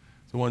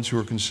 the ones who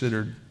are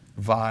considered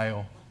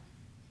vile.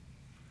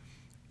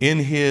 In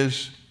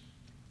his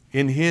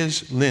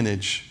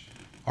lineage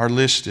are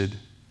listed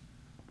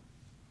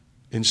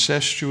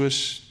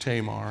incestuous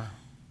Tamar,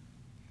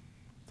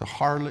 the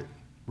harlot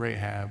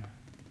Rahab,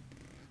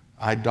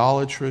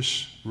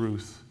 idolatrous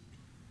Ruth,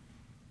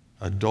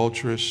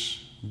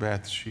 adulterous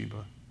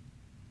Bathsheba.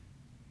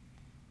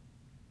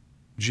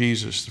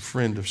 Jesus, the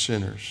friend of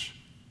sinners,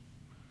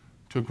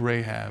 took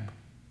Rahab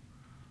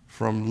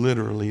from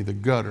literally the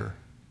gutter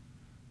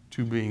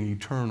to being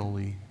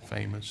eternally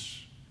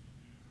famous.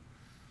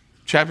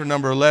 Chapter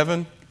number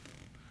 11,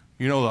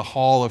 you know, the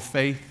hall of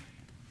faith.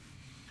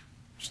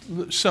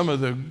 Some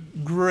of the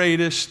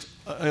greatest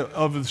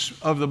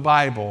of the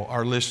Bible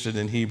are listed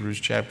in Hebrews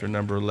chapter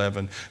number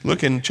 11.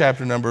 Look in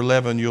chapter number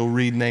 11, you'll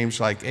read names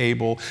like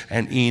Abel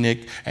and Enoch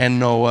and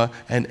Noah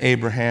and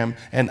Abraham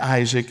and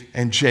Isaac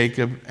and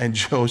Jacob and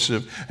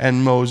Joseph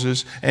and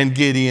Moses and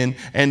Gideon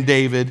and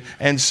David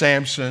and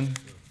Samson.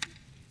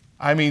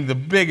 I mean, the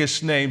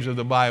biggest names of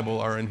the Bible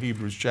are in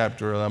Hebrews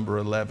chapter number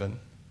 11.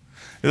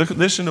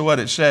 Listen to what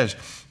it says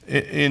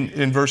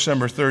in verse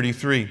number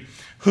 33.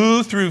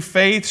 Who through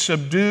faith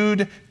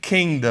subdued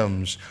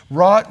kingdoms,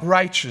 wrought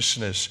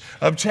righteousness,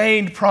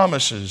 obtained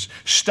promises,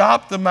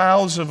 stopped the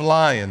mouths of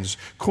lions,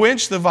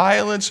 quenched the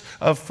violence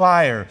of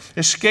fire,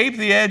 escaped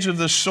the edge of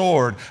the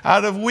sword,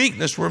 out of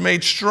weakness were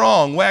made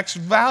strong, waxed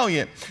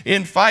valiant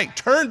in fight,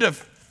 turned to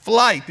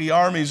flight the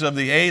armies of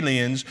the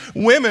aliens.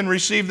 Women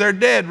received their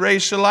dead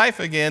raised to life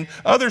again.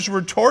 Others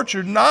were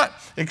tortured, not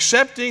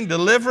accepting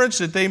deliverance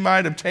that they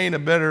might obtain a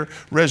better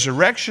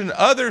resurrection.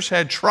 Others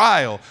had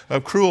trial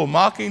of cruel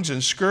mockings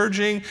and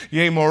scourging,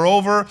 yea,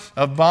 moreover,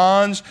 of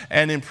bonds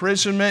and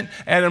imprisonment.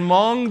 And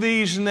among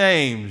these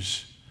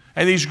names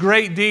and these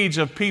great deeds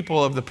of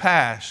people of the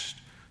past,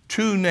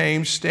 2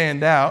 names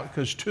stand out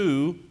because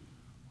 2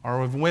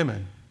 are of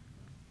women.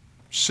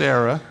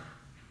 Sarah,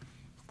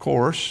 of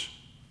course,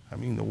 I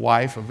mean, the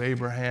wife of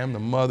Abraham, the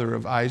mother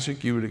of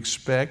Isaac, you would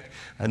expect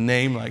a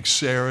name like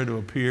Sarah to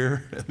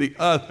appear. The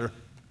other,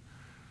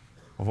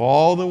 of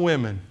all the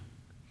women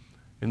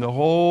in the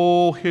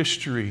whole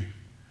history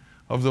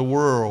of the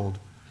world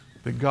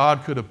that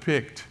God could have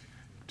picked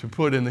to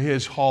put in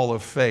His hall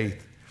of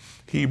faith,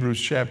 Hebrews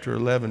chapter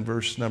 11,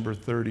 verse number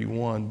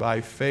 31,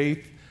 by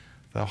faith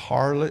the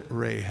harlot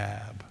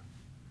Rahab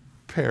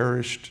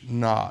perished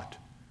not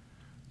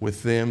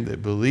with them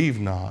that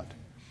believed not,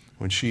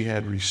 when she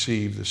had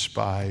received the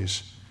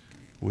spies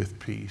with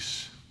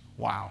peace.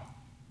 Wow.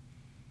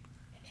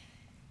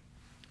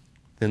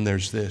 Then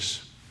there's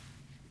this.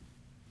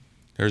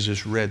 There's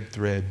this red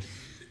thread.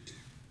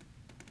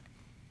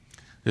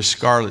 This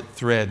scarlet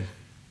thread.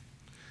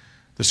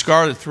 The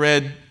scarlet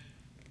thread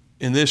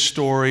in this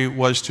story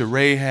was to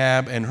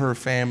Rahab and her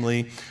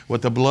family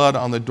what the blood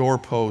on the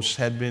doorposts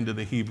had been to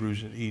the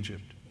Hebrews in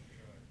Egypt.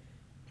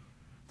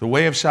 The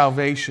way of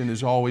salvation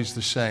is always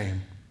the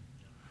same.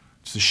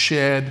 It's the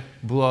shed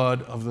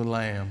blood of the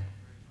Lamb.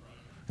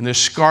 And this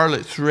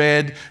scarlet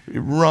thread, it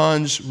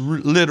runs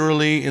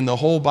literally in the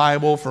whole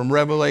Bible from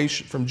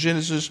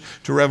Genesis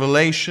to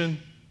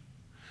Revelation.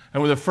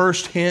 And when the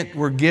first hint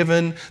we're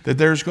given that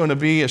there's going to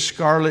be a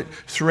scarlet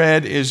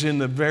thread is in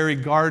the very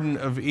Garden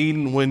of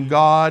Eden when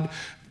God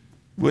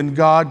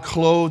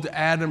clothed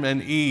Adam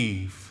and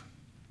Eve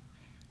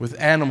with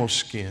animal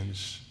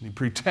skins. He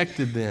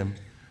protected them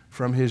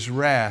from His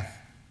wrath,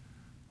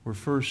 where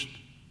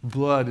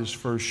blood is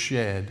first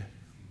shed.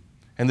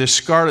 And this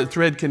scarlet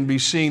thread can be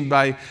seen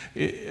by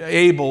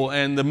Abel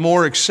and the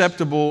more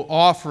acceptable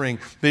offering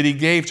that he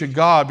gave to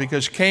God,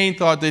 because Cain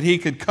thought that he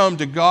could come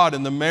to God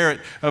in the merit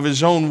of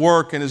his own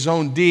work and his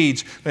own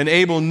deeds. And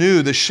Abel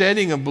knew the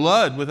shedding of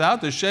blood.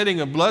 Without the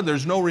shedding of blood,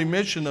 there's no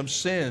remission of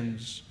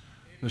sins.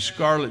 The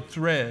scarlet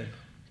thread.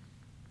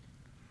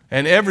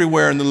 And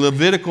everywhere in the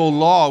Levitical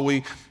law,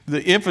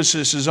 the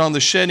emphasis is on the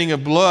shedding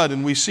of blood,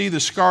 and we see the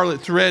scarlet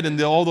thread in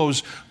all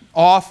those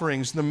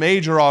offerings, the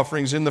major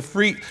offerings in the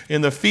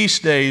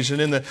feast days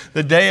and in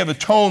the Day of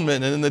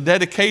Atonement and in the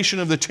dedication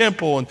of the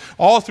temple, and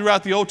all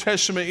throughout the Old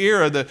Testament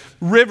era, the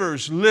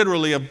rivers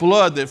literally of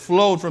blood that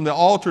flowed from the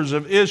altars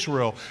of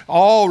Israel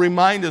all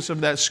remind us of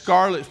that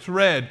scarlet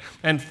thread.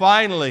 And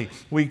finally,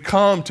 we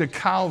come to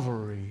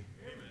Calvary.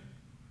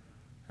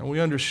 And we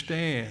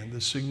understand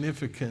the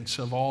significance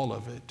of all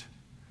of it.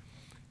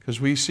 Because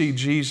we see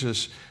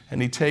Jesus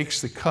and He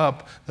takes the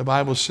cup, the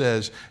Bible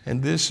says,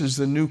 and this is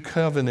the new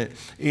covenant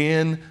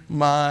in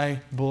my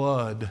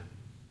blood.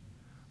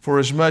 For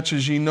as much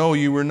as ye know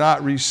you were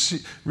not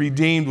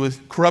redeemed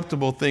with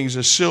corruptible things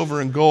as silver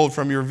and gold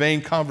from your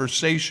vain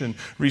conversation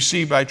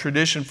received by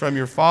tradition from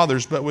your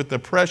fathers, but with the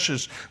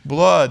precious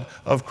blood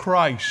of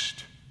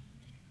Christ.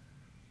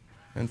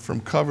 And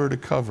from cover to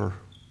cover,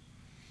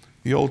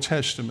 the Old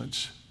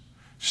Testament's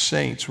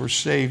saints were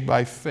saved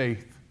by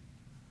faith,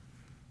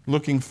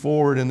 looking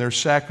forward in their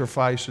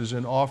sacrifices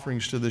and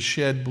offerings to the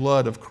shed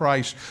blood of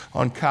Christ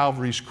on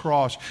Calvary's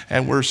cross.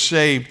 And we're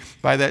saved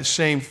by that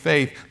same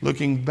faith,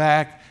 looking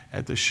back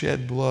at the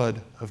shed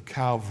blood of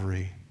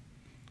Calvary.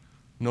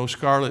 No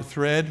scarlet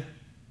thread,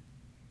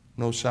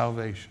 no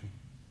salvation.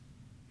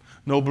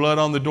 No blood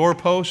on the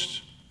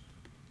doorposts,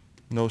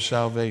 no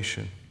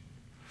salvation.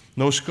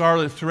 No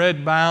scarlet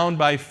thread bound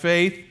by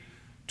faith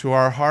to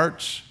our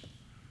hearts,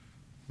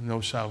 no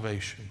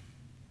salvation.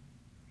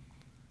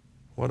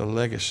 What a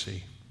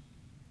legacy.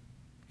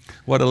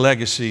 What a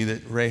legacy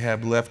that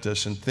Rahab left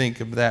us. And think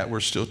of that, we're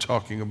still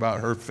talking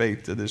about her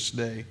faith to this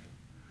day.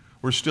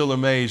 We're still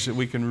amazed that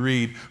we can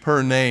read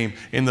her name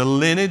in the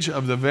lineage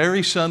of the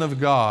very Son of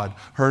God.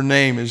 Her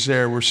name is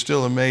there. We're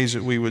still amazed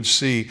that we would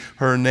see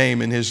her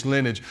name in His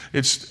lineage.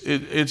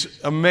 It's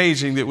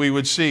amazing that we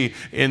would see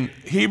in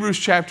Hebrews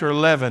chapter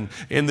 11,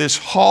 in this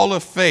hall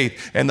of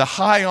faith and the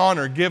high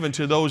honor given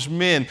to those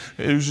men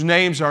whose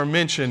names are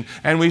mentioned.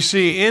 And we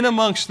see in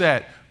amongst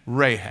that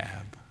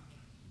Rahab.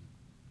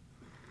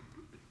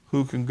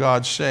 Who can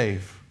God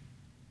save?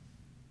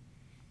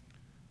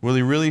 Will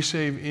He really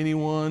save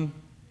anyone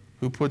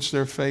who puts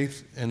their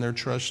faith and their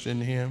trust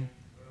in Him?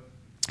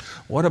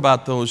 What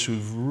about those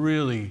who've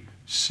really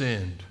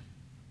sinned,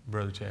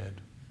 Brother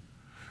Ted?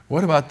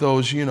 What about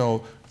those,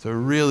 the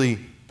really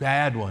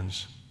bad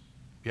ones?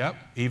 Yep,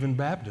 even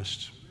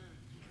Baptists.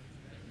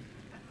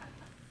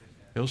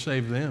 He'll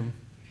save them.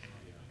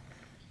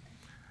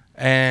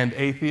 And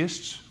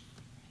atheists.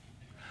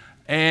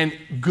 And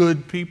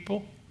good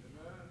people.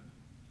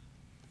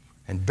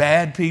 And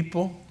bad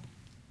people.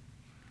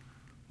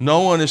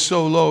 No one is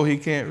so low He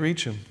can't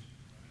reach them.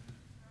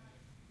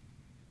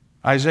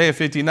 Isaiah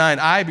 59,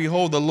 I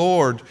behold the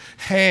Lord's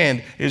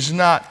hand is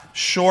not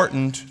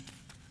shortened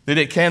that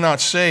it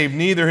cannot save,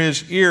 neither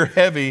His ear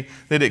heavy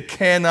that it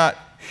cannot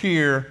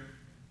hear.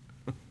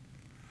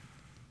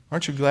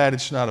 Aren't you glad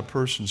it's not a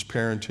person's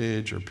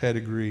parentage or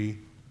pedigree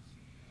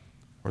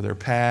or their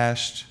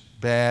past,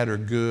 bad or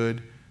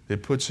good,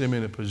 that puts them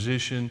in a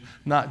position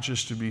not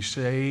just to be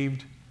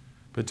saved,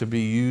 but to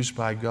be used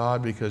by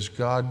God, because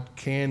God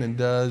can and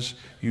does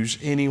use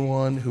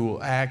anyone who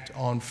will act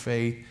on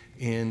faith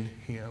in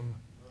Him.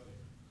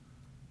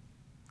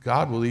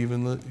 God will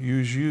even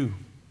use you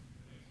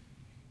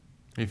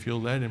if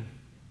you'll let him.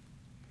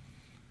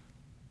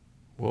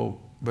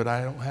 Well, but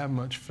I don't have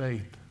much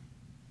faith.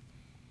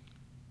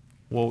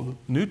 Well, the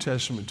New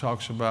Testament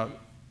talks about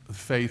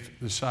faith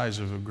the size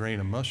of a grain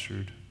of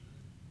mustard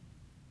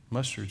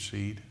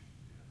seed.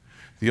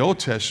 The Old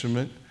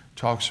Testament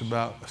talks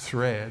about a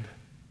thread.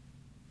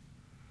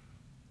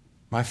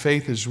 My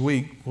faith is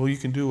weak. Well, you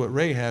can do what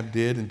Rahab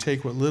did and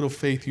take what little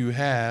faith you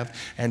have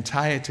and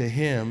tie it to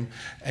him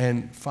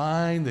and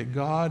find that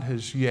God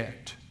has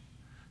yet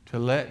to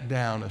let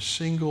down a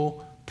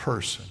single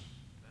person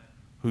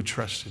who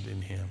trusted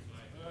in him.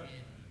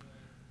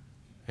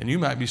 And you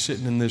might be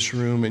sitting in this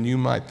room and you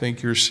might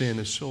think your sin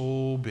is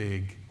so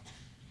big.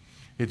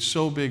 It's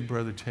so big,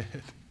 Brother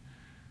Ted,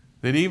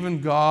 that even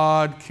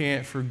God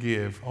can't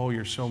forgive. Oh,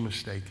 you're so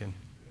mistaken.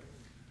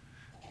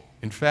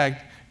 In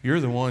fact, you're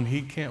the one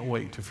he can't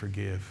wait to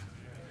forgive.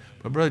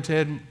 But Brother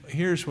Ted,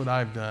 here's what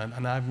I've done,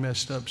 and I've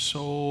messed up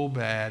so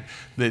bad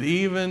that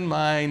even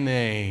my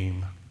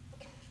name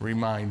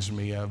reminds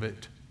me of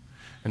it.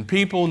 And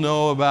people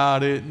know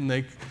about it, and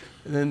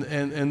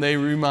they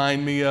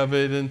remind me of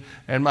it,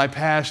 and my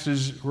past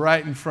is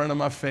right in front of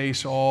my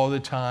face all the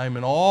time,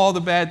 and all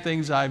the bad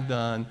things I've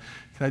done.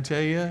 Can I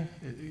tell you,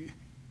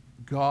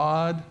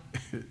 God,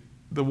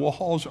 the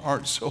walls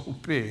aren't so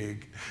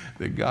big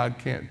that God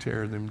can't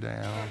tear them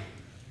down.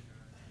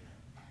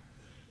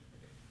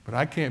 But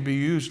I can't be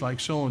used like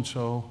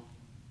so-and-so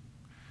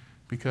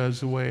because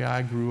the way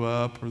I grew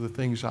up or the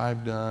things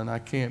I've done. I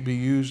can't be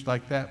used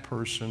like that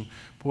person.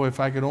 Boy, if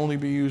I could only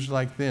be used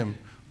like them.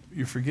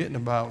 You're forgetting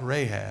about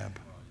Rahab.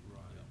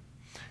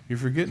 You're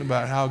forgetting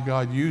about how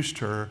God used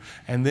her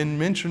and then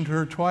mentioned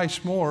her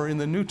twice more in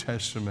the New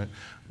Testament.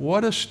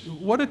 What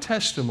a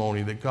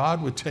testimony that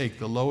God would take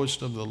the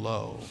lowest of the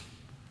low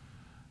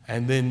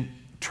and then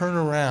turn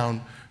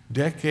around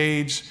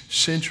decades,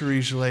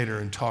 centuries later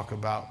and talk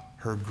about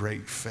her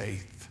great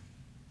faith.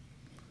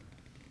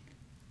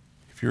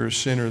 If you're a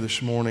sinner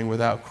this morning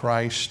without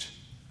Christ,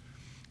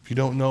 if you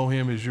don't know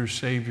him as your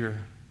Savior,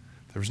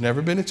 there's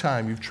never been a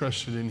time you've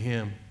trusted in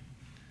him.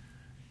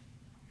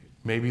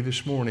 Maybe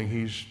this morning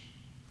he's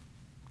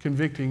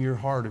convicting your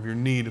heart of your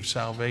need of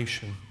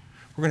salvation.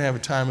 We're going to have a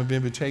time of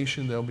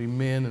invitation. There'll be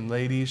men and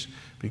ladies.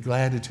 Be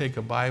glad to take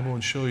a Bible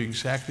and show you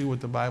exactly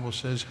what the Bible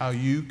says, how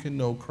you can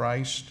know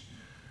Christ,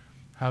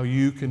 how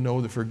you can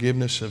know the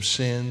forgiveness of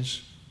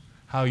sins,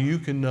 how you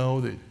can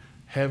know that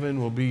heaven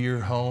will be your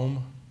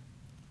home.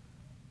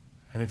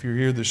 And if you're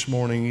here this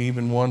morning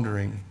even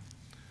wondering,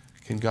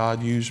 can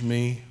God use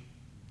me?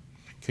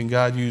 Can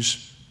God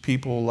use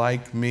people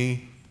like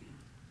me?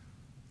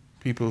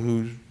 People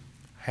who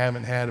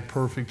haven't had a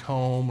perfect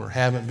home or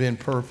haven't been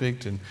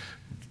perfect and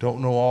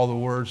don't know all the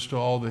words to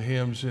all the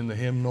hymns in the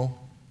hymnal?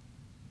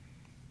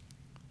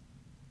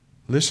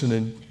 Listen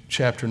in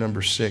chapter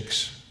number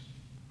 6,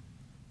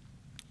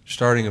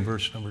 starting in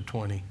verse number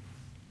 20.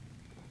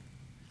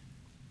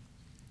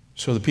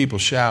 So the people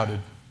shouted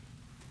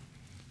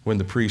when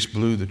the priest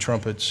blew the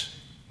trumpets.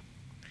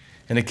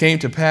 And it came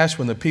to pass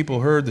when the people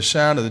heard the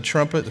sound of the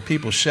trumpet, the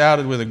people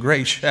shouted with a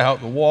great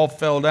shout. The wall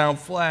fell down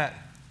flat.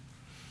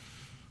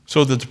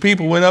 So that the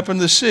people went up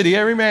into the city,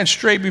 every man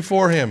straight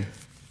before him.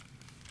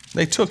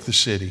 They took the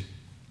city.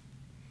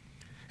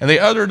 And they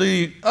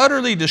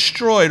utterly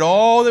destroyed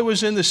all that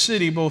was in the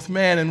city, both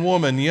man and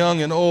woman,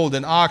 young and old,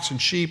 and ox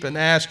and sheep and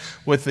ass,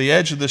 with the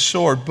edge of the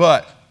sword.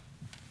 But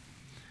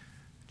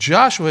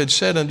Joshua had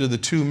said unto the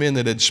two men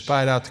that had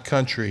spied out the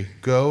country,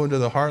 go into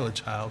the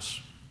harlot's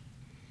house,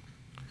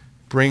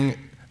 bring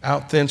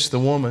out thence the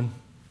woman,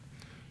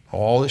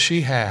 all that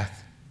she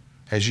hath,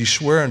 as ye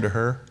swear unto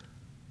her.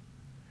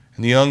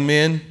 And the young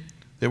men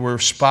that were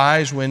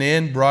spies went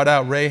in, brought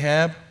out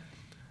Rahab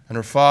and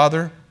her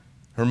father,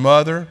 her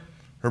mother,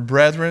 her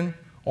brethren,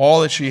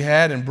 all that she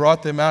had, and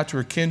brought them out to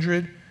her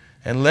kindred,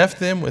 and left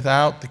them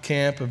without the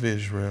camp of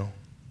Israel.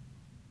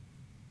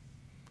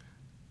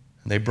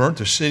 And they burnt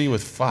the city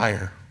with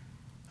fire,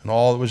 and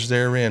all that was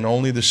therein,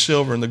 only the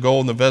silver and the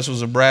gold and the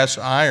vessels of brass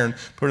and iron,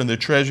 put in the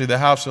treasury of the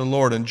house of the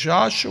Lord. And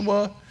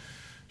Joshua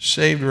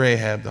saved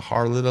Rahab the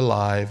harlot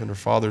alive, and her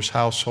father's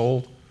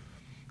household,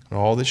 and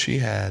all that she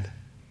had.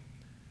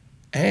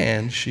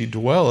 And she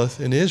dwelleth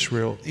in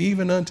Israel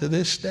even unto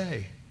this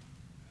day,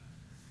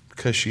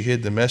 because she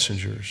hid the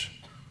messengers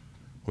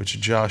which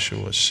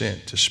Joshua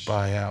sent to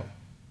spy out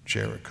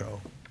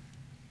Jericho.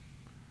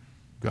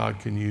 God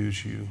can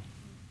use you.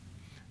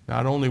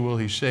 Not only will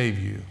he save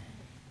you,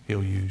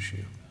 he'll use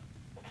you.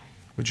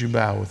 Would you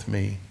bow with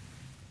me?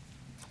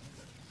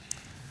 I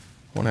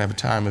want to have a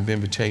time of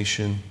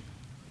invitation.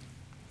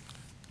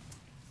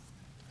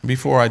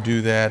 Before I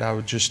do that, I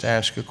would just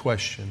ask a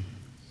question.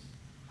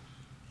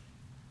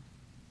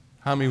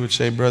 How many would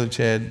say, Brother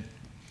Ted,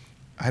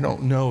 I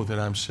don't know that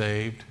I'm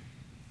saved.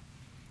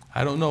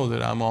 I don't know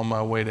that I'm on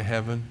my way to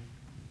heaven.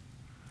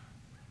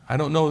 I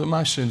don't know that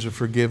my sins are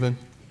forgiven.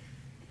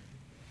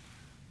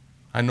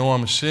 I know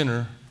I'm a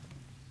sinner.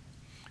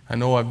 I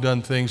know I've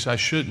done things I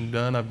shouldn't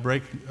have done.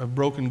 I've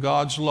broken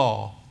God's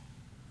law.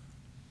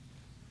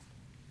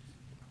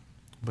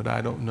 but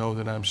I don't know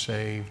that I'm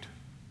saved.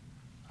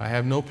 I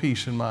have no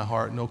peace in my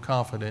heart, no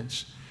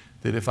confidence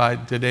that if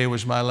today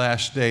was my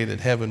last day, that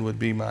heaven would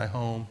be my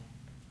home.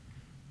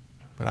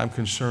 But I'm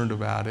concerned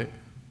about it.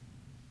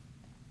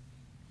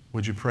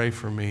 Would you pray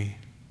for me?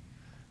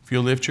 If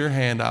you'll lift your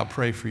hand, I'll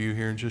pray for you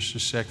here in just a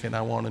second.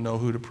 I want to know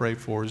who to pray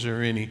for. Is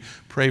there any?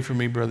 Pray for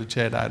me, Brother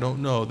Ted. I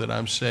don't know that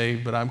I'm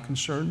saved, but I'm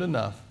concerned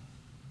enough.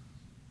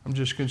 I'm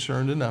just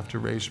concerned enough to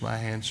raise my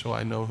hand so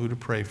I know who to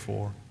pray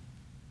for.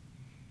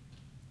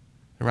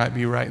 There might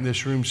be right in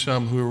this room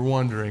some who are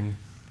wondering,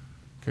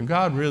 can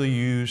God really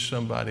use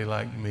somebody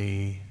like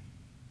me?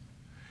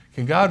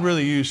 Can God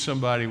really use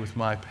somebody with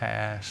my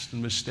past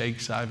and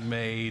mistakes I've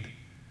made,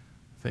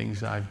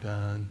 things I've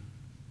done?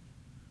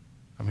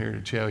 I'm here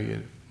to tell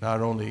you,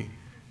 not only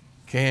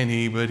can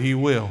He, but He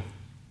will.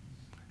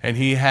 And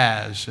He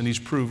has, and He's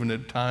proven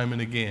it time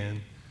and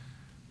again.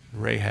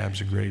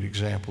 Rahab's a great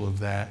example of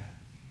that.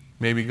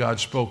 Maybe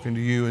God's spoken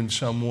to you in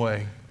some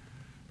way,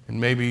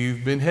 and maybe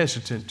you've been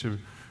hesitant to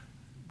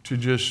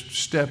just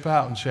step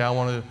out and say, I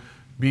want to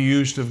be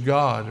used of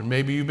God. Or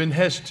maybe you've been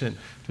hesitant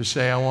to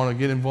say, I want to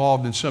get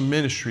involved in some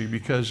ministry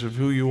because of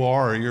who you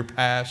are or your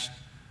past.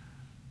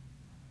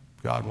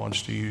 God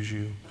wants to use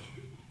you,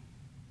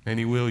 and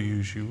He will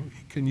use you.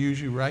 He can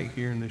use you right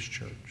here in this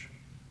church.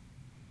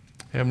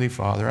 Heavenly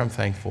Father, I'm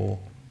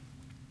thankful.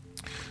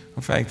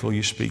 I'm thankful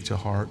You speak to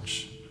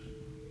hearts.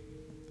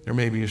 There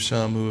may be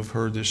some who have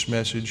heard this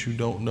message who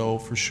don't know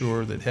for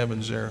sure that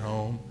heaven's their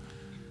home.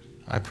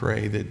 I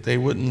pray that they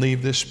wouldn't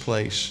leave this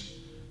place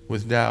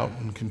with doubt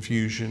and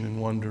confusion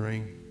and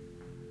wondering,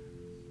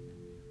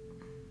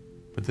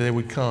 but they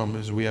would come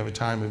as we have a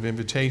time of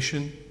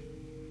invitation.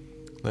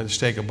 Let us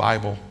take a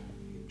Bible,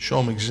 show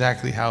them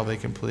exactly how they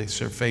can place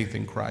their faith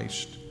in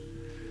Christ.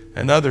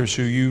 And others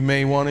who You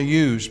may want to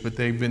use, but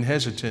they've been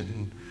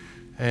hesitant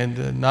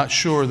and not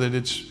sure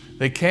that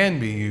they can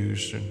be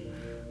used, and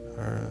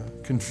are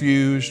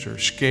confused or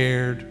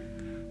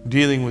scared,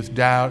 dealing with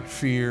doubt,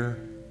 fear,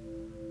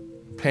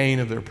 pain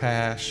of their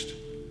past.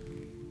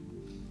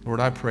 Lord,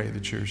 I pray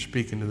that You're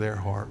speaking to their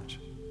heart.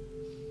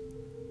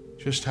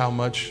 Just how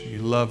much You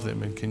love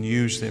them and can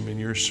use them in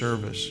Your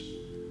service.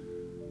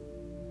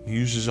 He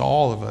uses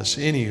all of us,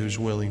 any who's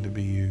willing to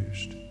be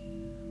used.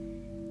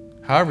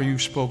 However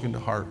You've spoken to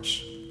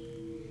hearts,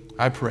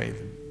 I pray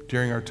that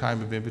during our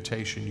time of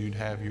invitation, You'd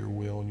have Your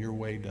will and Your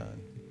way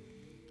done.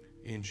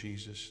 In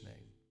Jesus' name.